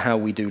authority for how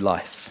we do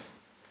life.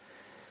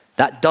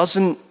 That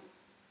doesn't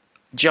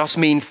just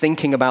mean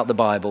thinking about the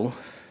Bible.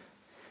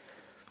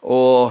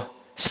 or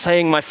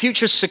saying my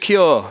future's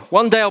secure.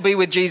 One day I'll be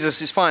with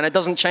Jesus, it's fine. It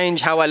doesn't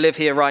change how I live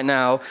here right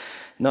now.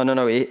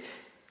 No. It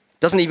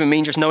doesn't even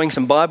mean just knowing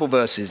some Bible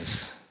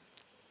verses.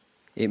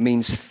 It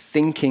means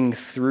thinking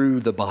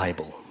through the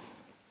Bible,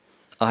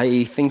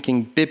 i.e.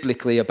 thinking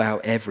biblically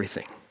about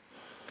everything.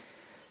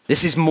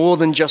 This is more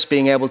than just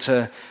being able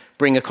to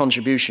bring a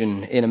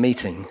contribution in a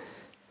meeting.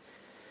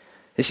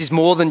 This is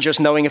more than just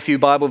knowing a few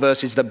Bible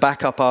verses that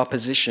back up our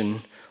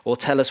position or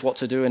tell us what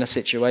to do in a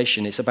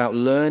situation. It's about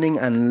learning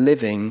and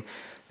living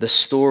the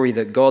story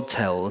that God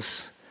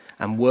tells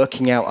and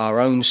working out our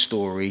own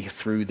story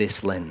through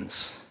this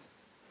lens.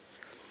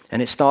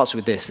 And it starts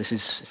with this. This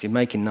is, if you're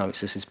making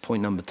notes, this is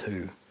point number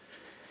 2.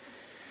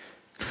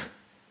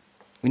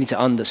 We need to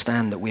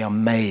understand that we are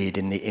made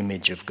in the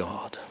image of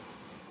God.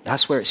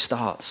 That's where it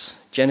starts.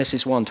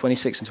 Genesis 1,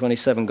 26 and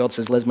 27, God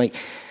says, let's make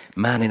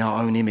man in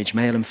our own image,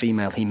 male and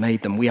female, he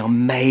made them. We are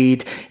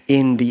made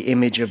in the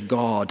image of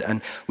God.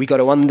 And we got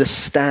to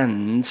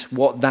understand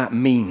what that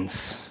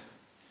means.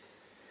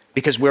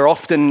 Because we're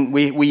often,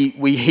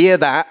 we hear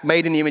that,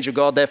 made in the image of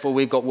God, therefore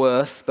we've got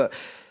worth. But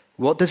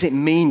what does it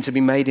mean to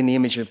be made in the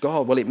image of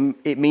God? Well,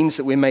 it means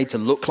that we're made to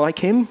look like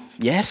him,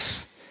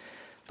 yes.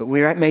 But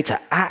we're made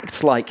to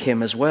act like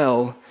him as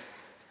well.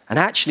 And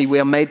actually, we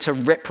are made to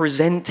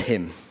represent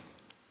him.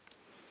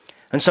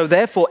 And so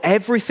therefore,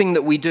 everything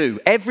that we do,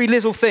 every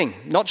little thing,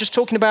 not just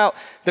talking about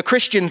the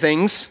Christian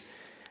things,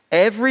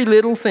 every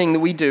little thing that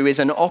we do is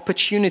an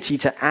opportunity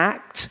to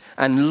act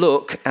and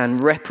look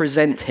and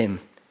represent him.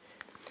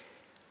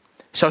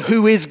 So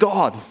who is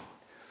God?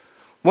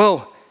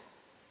 Well,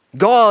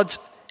 God,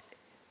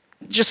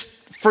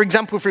 just for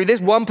example, through this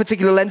one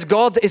particular lens,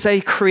 God is a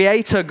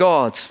creator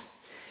God.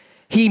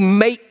 He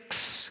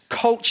makes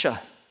culture.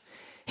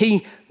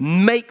 He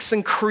makes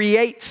and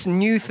creates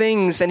new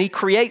things, and he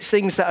creates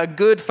things that are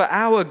good for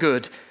our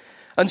good.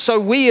 And so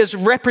we as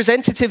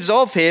representatives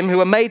of him, who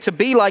are made to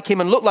be like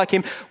him and look like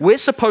him, we're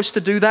supposed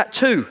to do that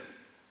too.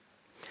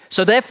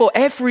 So therefore,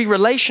 every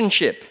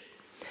relationship,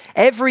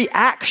 every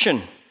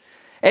action,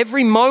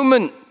 every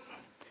moment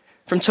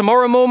from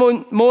tomorrow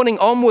morning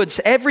onwards,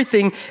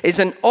 everything is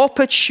an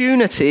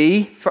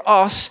opportunity for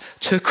us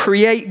to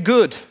create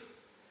good.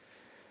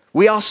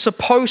 We are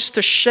supposed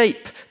to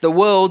shape the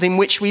world in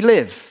which we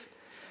live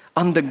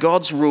under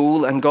God's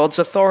rule and God's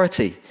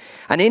authority.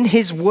 And in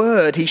his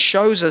word, he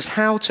shows us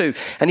how to.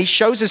 And he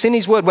shows us in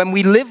his word, when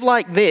we live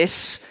like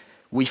this,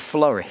 we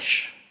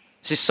flourish.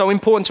 This is so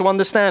important to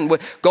understand.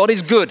 God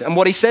is good, and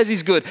what he says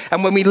is good.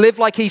 And when we live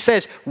like he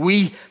says,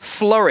 we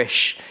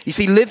flourish. You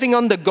see, living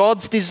under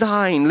God's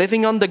design,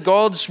 living under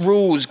God's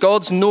rules,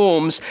 God's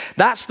norms,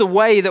 that's the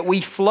way that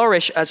we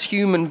flourish as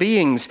human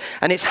beings.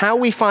 And it's how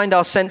we find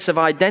our sense of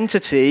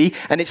identity,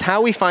 and it's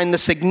how we find the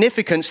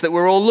significance that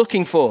we're all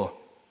looking for.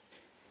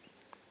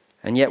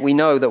 And yet we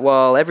know that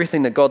while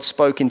everything that God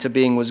spoke into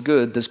being was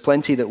good, there's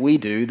plenty that we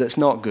do that's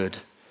not good.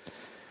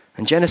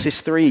 And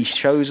Genesis 3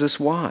 shows us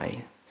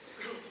why.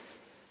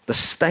 The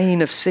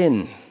stain of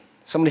sin.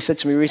 Somebody said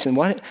to me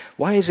recently,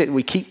 why is it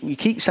you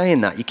keep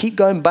saying that? You keep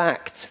going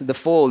back to the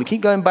fall. You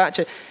keep going back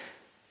to...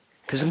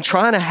 Because I'm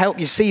trying to help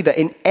you see that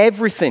in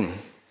everything,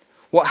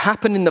 what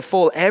happened in the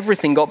fall,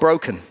 everything got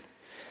broken.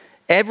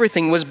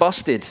 Everything was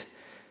busted.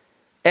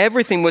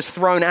 Everything was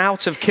thrown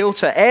out of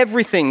kilter.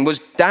 Everything was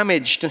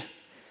damaged.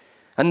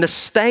 And the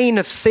stain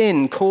of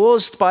sin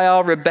caused by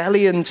our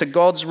rebellion to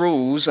God's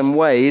rules and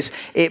ways,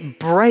 it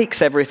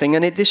breaks everything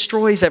and it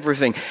destroys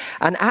everything.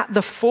 And at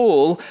the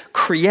fall,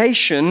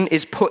 creation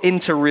is put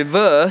into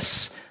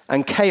reverse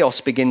and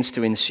chaos begins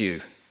to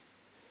ensue.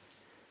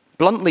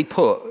 Bluntly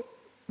put,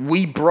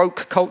 we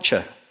broke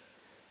culture.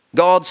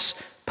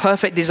 God's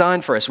perfect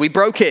design for us. We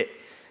broke it.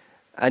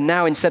 And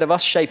now instead of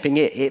us shaping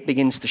it, it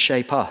begins to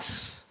shape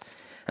us.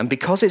 And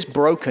because it's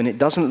broken, it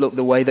doesn't look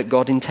the way that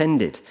God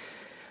intended.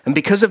 And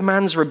because of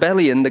man's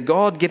rebellion, the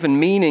God-given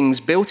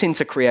meanings built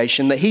into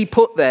creation that he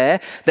put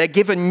there, they're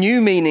given new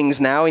meanings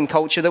now in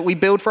culture that we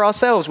build for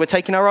ourselves. We're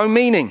taking our own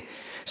meaning.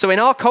 So in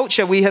our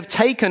culture, we have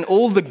taken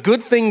all the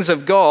good things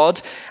of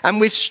God and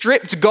we've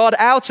stripped God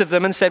out of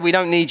them and said, we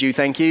don't need you,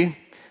 thank you.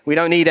 We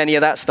don't need any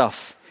of that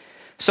stuff.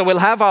 So we'll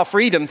have our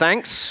freedom,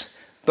 thanks,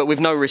 but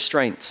with no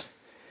restraint.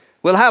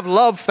 We'll have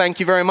love, thank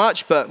you very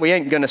much, but we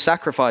ain't going to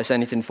sacrifice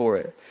anything for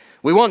it.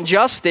 We want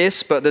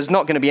justice, but there's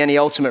not going to be any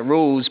ultimate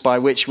rules by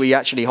which we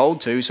actually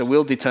hold to, so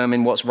we'll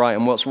determine what's right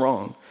and what's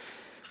wrong.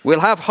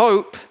 We'll have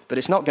hope, but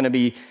it's not going to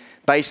be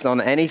based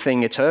on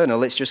anything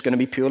eternal. It's just going to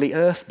be purely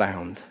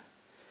earthbound.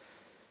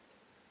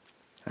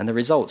 And the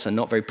results are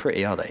not very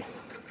pretty, are they?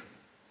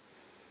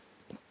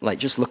 Like,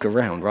 just look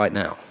around right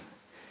now.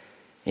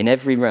 In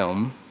every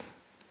realm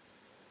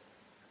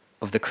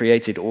of the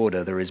created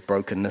order, there is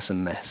brokenness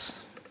and mess.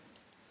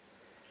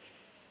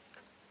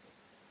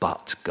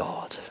 But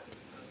God.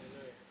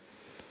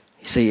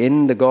 You see,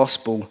 in the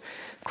gospel,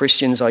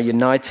 Christians are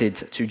united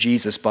to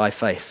Jesus by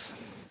faith,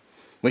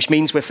 which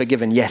means we're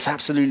forgiven. Yes,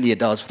 absolutely it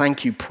does.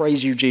 Thank you.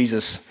 Praise you,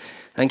 Jesus.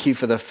 Thank you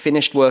for the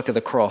finished work of the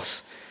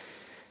cross.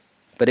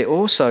 But it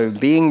also,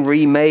 being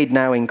remade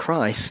now in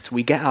Christ,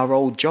 we get our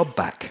old job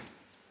back.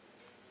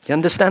 You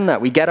understand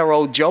that? We get our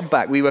old job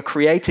back. We were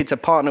created to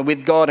partner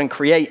with God and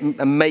create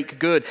and make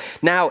good.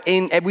 Now,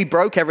 we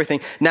broke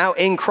everything. Now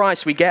in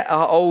Christ, we get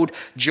our old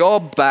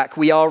job back.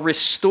 We are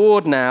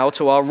restored now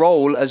to our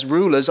role as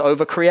rulers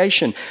over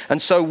creation.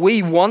 And so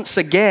we once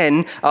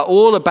again are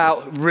all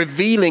about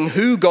revealing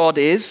who God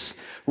is,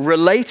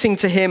 relating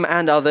to him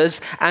and others,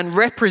 and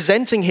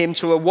representing him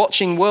to a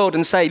watching world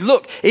and say,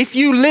 look, if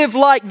you live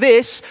like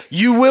this,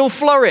 you will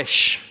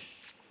flourish.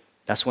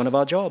 That's one of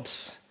our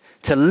jobs.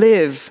 To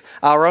live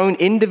our own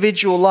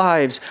individual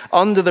lives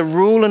under the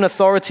rule and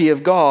authority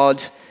of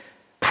God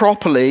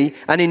properly,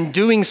 and in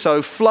doing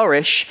so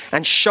flourish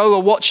and show a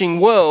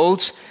watching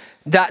world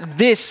that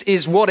this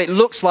is what it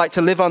looks like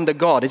to live under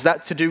God. Is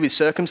that to do with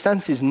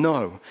circumstances?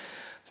 No.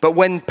 But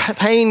when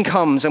pain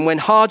comes and when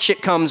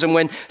hardship comes and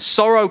when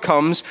sorrow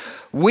comes,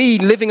 we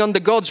living under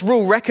God's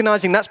rule,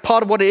 recognizing that's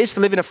part of what it is to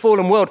live in a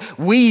fallen world,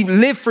 we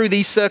live through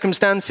these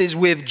circumstances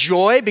with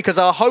joy because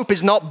our hope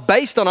is not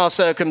based on our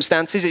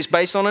circumstances, it's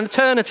based on an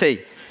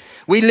eternity.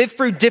 We live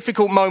through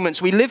difficult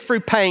moments, we live through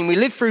pain, we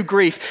live through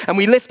grief, and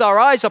we lift our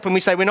eyes up and we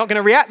say we're not going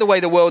to react the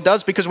way the world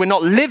does because we're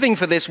not living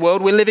for this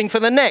world, we're living for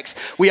the next.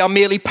 We are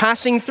merely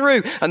passing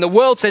through, and the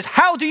world says,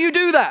 how do you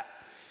do that?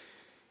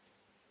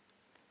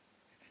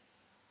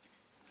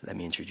 Let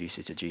me introduce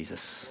you to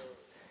Jesus,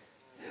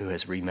 who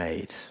has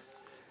remade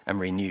and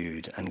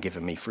renewed and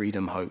given me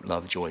freedom, hope,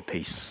 love, joy,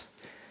 peace.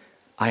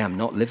 I am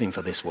not living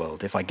for this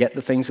world. If I get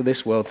the things of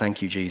this world,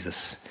 thank you,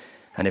 Jesus.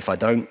 And if I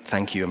don't,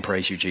 thank you and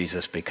praise you,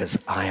 Jesus, because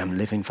I am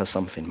living for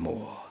something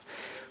more.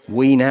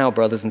 We now,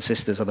 brothers and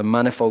sisters, are the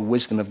manifold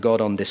wisdom of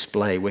God on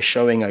display. We're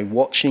showing a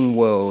watching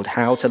world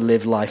how to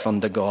live life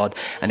under God,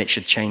 and it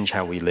should change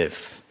how we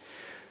live.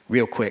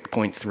 Real quick,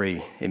 point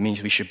 3, it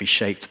means we should be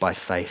shaped by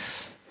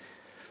faith.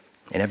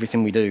 In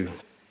everything we do,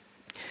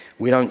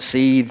 we don't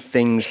see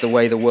things the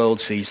way the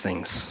world sees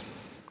things.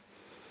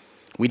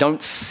 We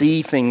don't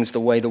see things the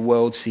way the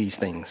world sees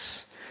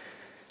things.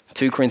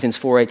 2 Corinthians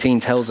 4:18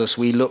 tells us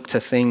we look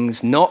to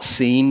things not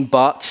seen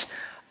but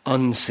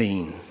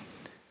unseen.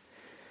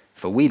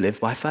 For we live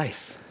by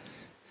faith.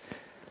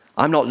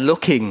 I'm not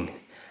looking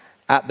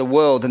at the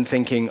world and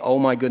thinking, oh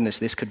my goodness,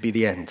 this could be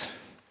the end.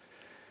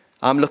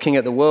 I'm looking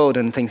at the world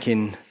and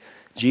thinking,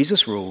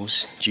 Jesus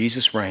rules,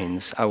 Jesus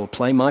reigns, I will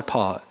play my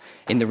part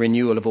in the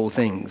renewal of all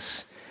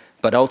things.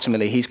 But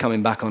ultimately, he's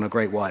coming back on a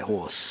great white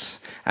horse.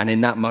 And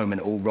in that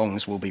moment, all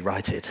wrongs will be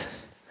righted.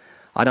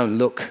 I don't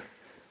look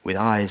with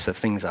eyes of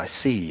things I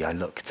see. I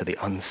look to the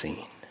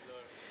unseen.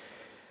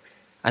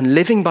 And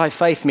living by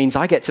faith means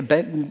I get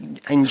to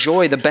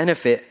enjoy the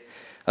benefit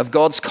of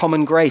God's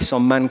common grace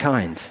on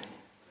mankind.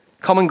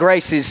 Common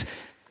grace is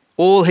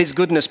all his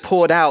goodness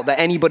poured out that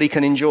anybody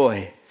can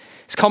enjoy.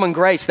 It's common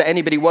grace that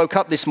anybody woke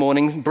up this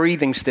morning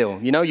breathing still.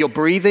 You know, your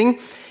breathing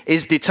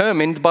is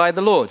determined by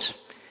the Lord.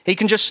 He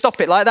can just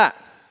stop it like that.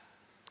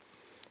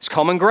 It's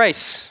common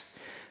grace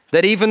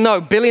that even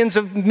though millions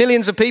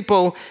of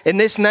people in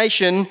this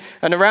nation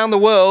and around the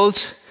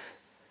world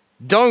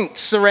don't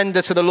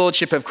surrender to the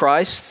lordship of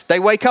Christ, they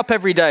wake up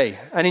every day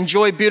and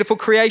enjoy beautiful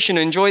creation,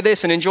 enjoy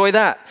this and enjoy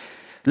that.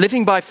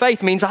 Living by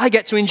faith means I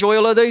get to enjoy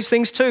all of those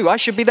things too.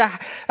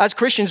 As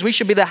Christians, we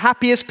should be the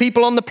happiest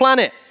people on the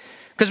planet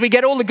because we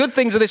get all the good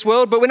things of this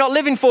world, but we're not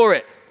living for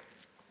it.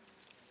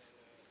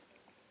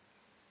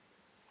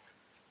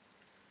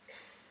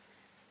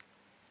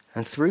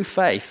 And through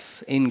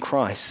faith in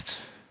Christ,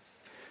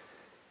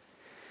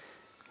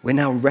 we're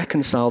now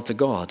reconciled to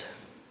God.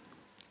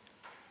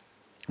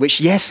 Which,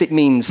 yes, it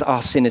means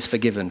our sin is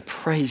forgiven.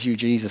 Praise you,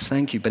 Jesus,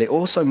 thank you. But it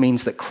also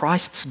means that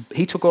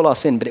he took all our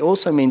sin, but it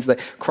also means that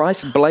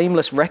Christ's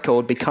blameless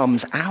record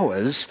becomes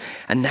ours,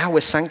 and now we're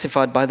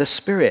sanctified by the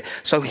Spirit.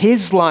 So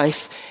his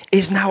life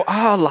is now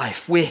our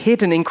life. We're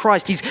hidden in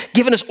Christ. He's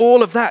given us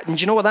all of that. And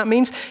do you know what that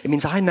means? It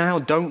means I now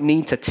don't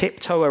need to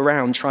tiptoe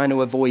around trying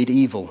to avoid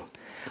evil.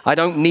 I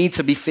don't need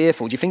to be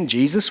fearful. Do you think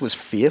Jesus was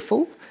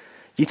fearful?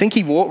 Do you think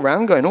he walked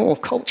around going, oh,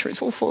 culture,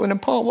 it's all falling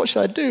apart. What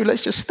should I do?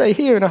 Let's just stay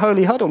here in a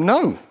holy huddle.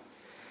 No.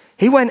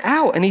 He went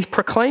out and he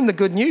proclaimed the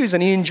good news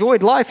and he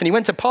enjoyed life and he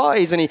went to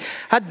parties and he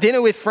had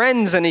dinner with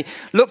friends and he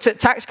looked at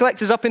tax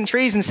collectors up in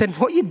trees and said,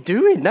 what are you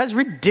doing? That's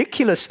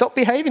ridiculous. Stop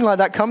behaving like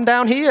that. Come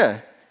down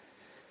here.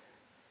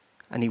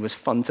 And he was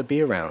fun to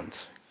be around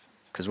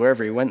because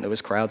wherever he went, there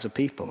was crowds of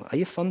people. Are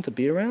you fun to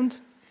be around?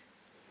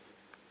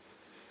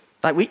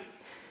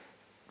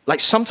 Like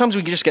sometimes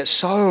we just get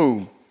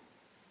so,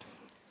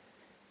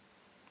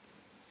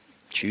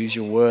 choose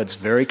your words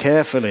very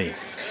carefully.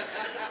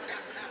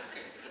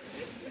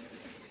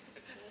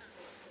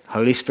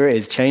 Holy Spirit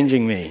is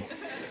changing me.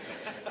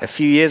 A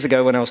few years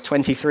ago when I was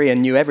 23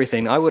 and knew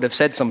everything, I would have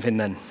said something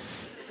then.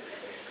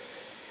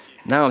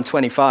 Now I'm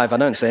 25, I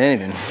don't say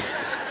anything.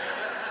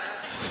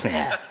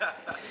 Yeah.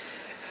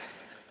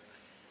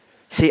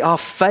 See, our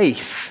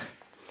faith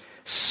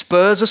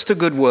spurs us to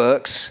good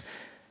works.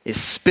 It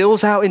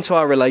spills out into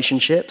our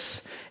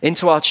relationships,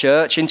 into our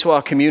church, into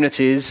our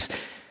communities,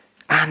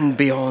 and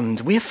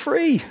beyond. We are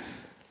free.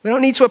 We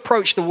don't need to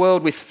approach the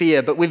world with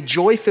fear, but with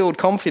joy-filled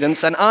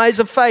confidence and eyes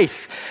of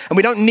faith. And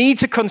we don't need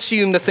to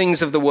consume the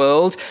things of the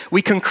world.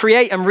 We can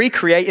create and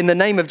recreate in the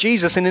name of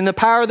Jesus and in the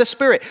power of the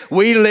Spirit.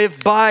 We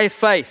live by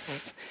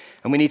faith.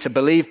 And we need to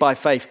believe by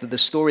faith that the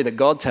story that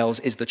God tells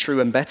is the true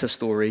and better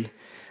story,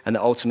 and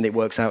that ultimately it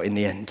works out in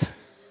the end.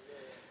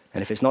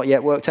 And if it's not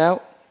yet worked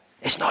out,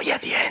 it's not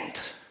yet the end.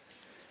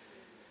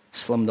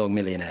 Slumdog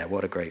Millionaire,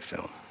 what a great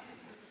film.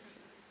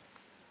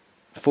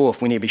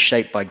 Fourth, we need to be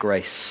shaped by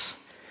grace.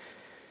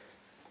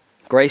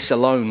 Grace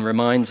alone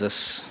reminds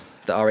us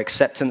that our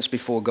acceptance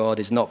before God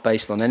is not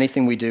based on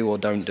anything we do or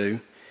don't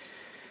do,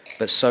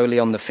 but solely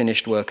on the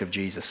finished work of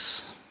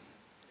Jesus.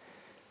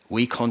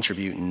 We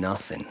contribute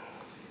nothing.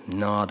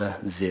 Nada,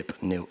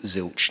 zip, nil,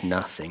 zilch,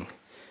 nothing.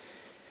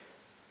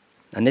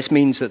 And this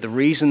means that the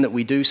reason that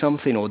we do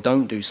something or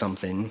don't do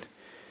something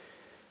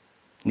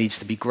needs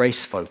to be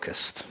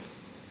grace-focused.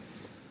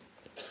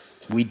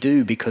 We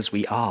do because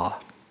we are.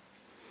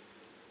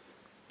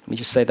 Let me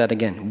just say that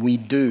again. We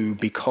do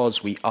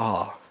because we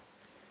are.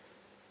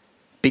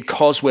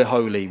 Because we're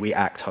holy, we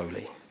act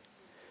holy.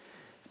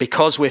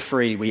 Because we're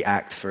free, we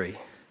act free.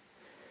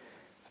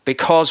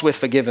 Because we're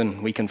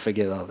forgiven, we can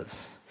forgive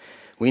others.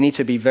 We need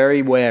to be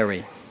very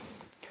wary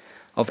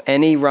of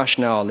any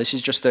rationale. This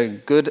is just a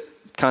good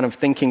kind of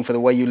thinking for the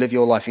way you live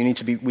your life. We need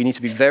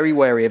to be very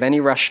wary of any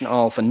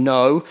rationale for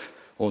no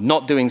or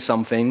not doing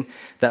something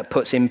that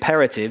puts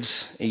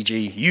imperatives, e.g.,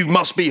 you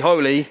must be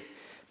holy,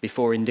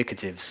 before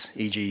indicatives,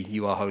 e.g.,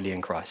 you are holy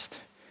in Christ.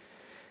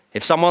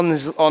 If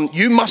someone's on,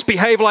 you must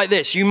behave like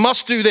this, you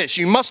must do this,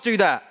 you must do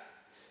that.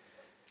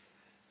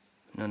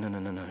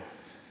 No.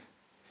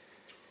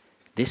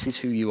 This is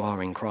who you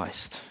are in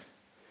Christ.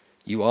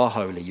 You are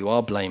holy, you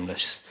are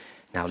blameless.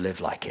 Now live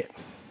like it.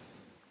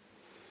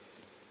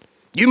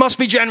 You must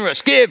be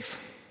generous, give.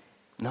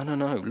 No.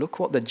 Look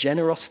what the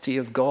generosity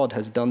of God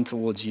has done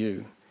towards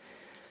you.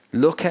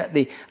 Look at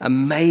the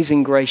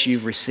amazing grace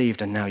you've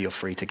received, and now you're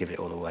free to give it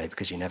all away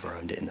because you never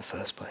owned it in the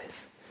first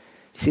place.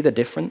 You see the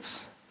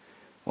difference?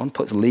 One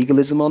puts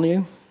legalism on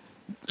you.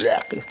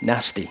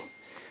 Nasty.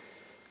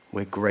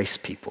 We're grace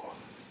people.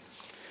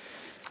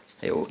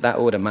 That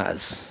order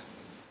matters.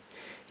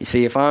 You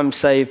see, if I'm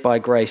saved by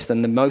grace,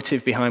 then the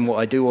motive behind what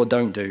I do or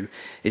don't do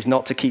is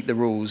not to keep the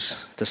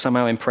rules, to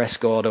somehow impress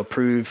God or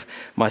prove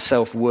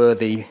myself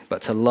worthy,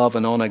 but to love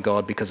and honor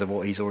God because of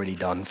what he's already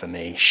done for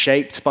me.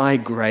 Shaped by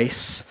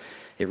grace,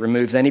 it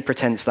removes any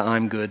pretense that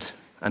I'm good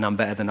and I'm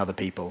better than other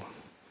people.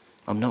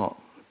 I'm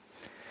not.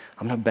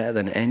 I'm not better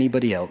than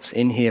anybody else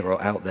in here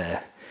or out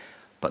there,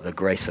 but the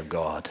grace of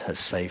God has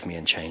saved me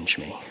and changed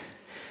me.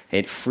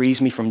 It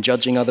frees me from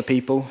judging other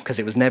people because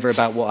it was never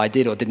about what I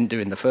did or didn't do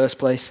in the first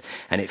place.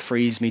 And it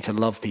frees me to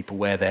love people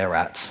where they're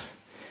at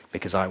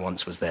because I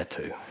once was there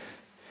too.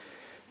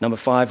 Number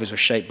 5 was we're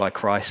shaped by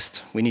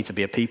Christ. We need to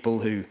be a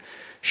people who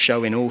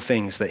show in all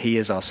things that he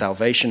is our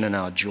salvation and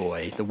our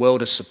joy. The world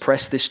has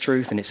suppressed this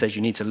truth and it says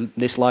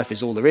this life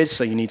is all there is,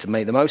 so you need to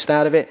make the most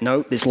out of it.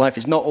 No, this life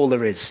is not all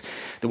there is.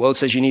 The world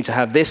says you need to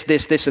have this,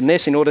 and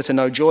this in order to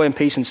know joy and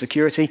peace and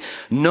security.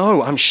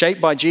 No, I'm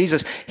shaped by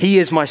Jesus. He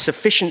is my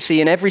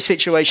sufficiency in every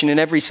situation, in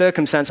every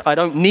circumstance. I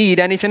don't need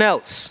anything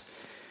else.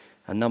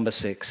 And number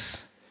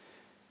 6,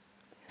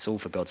 it's all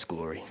for God's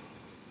glory.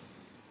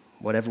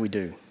 Whatever we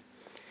do.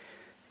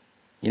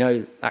 You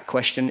know, that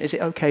question, is it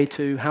okay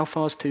to, how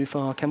far is too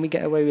far? Can we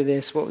get away with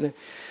this?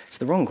 It's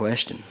the wrong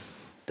question.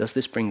 Does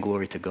this bring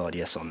glory to God,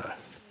 yes or no?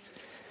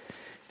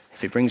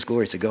 If it brings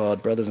glory to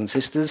God, brothers and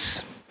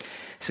sisters,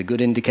 it's a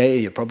good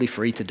indicator you're probably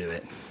free to do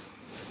it.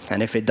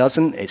 And if it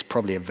doesn't, it's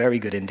probably a very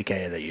good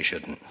indicator that you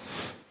shouldn't.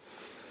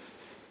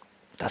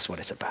 That's what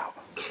it's about.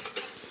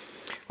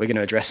 We're going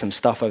to address some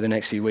stuff over the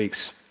next few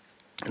weeks.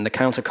 And the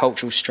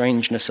countercultural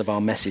strangeness of our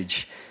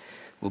message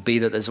will be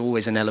that there's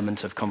always an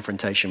element of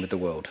confrontation with the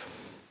world.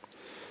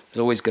 There's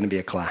always going to be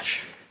a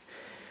clash.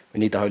 We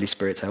need the Holy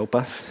Spirit to help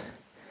us,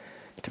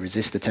 to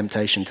resist the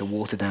temptation to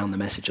water down the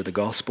message of the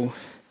gospel.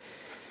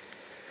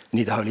 We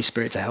need the Holy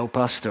Spirit to help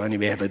us to only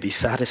be able to be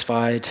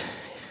satisfied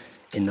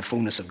in the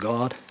fullness of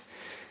God.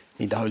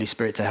 We need the Holy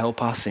Spirit to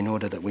help us in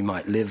order that we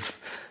might live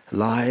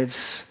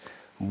lives,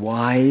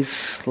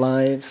 wise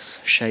lives,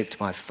 shaped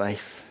by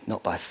faith,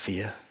 not by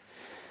fear.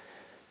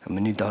 And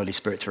we need the Holy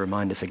Spirit to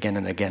remind us again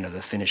and again of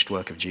the finished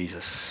work of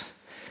Jesus.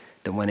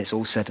 That when it's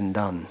all said and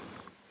done,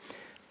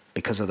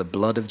 because of the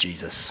blood of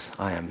Jesus,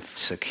 I am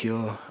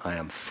secure, I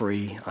am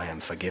free, I am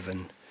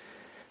forgiven.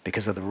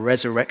 Because of the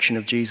resurrection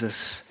of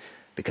Jesus,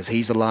 because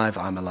he's alive,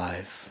 I'm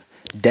alive.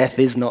 Death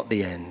is not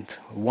the end.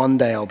 One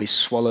day I'll be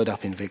swallowed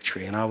up in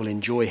victory and I will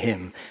enjoy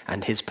him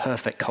and his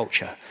perfect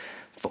culture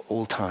for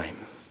all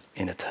time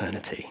in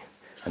eternity.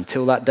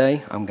 Until that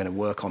day, I'm going to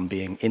work on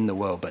being in the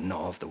world but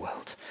not of the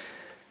world.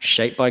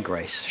 Shaped by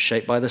grace,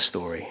 shaped by the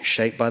story,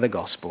 shaped by the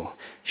gospel,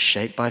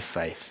 shaped by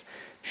faith,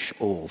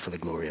 all for the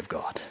glory of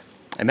God.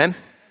 Amen?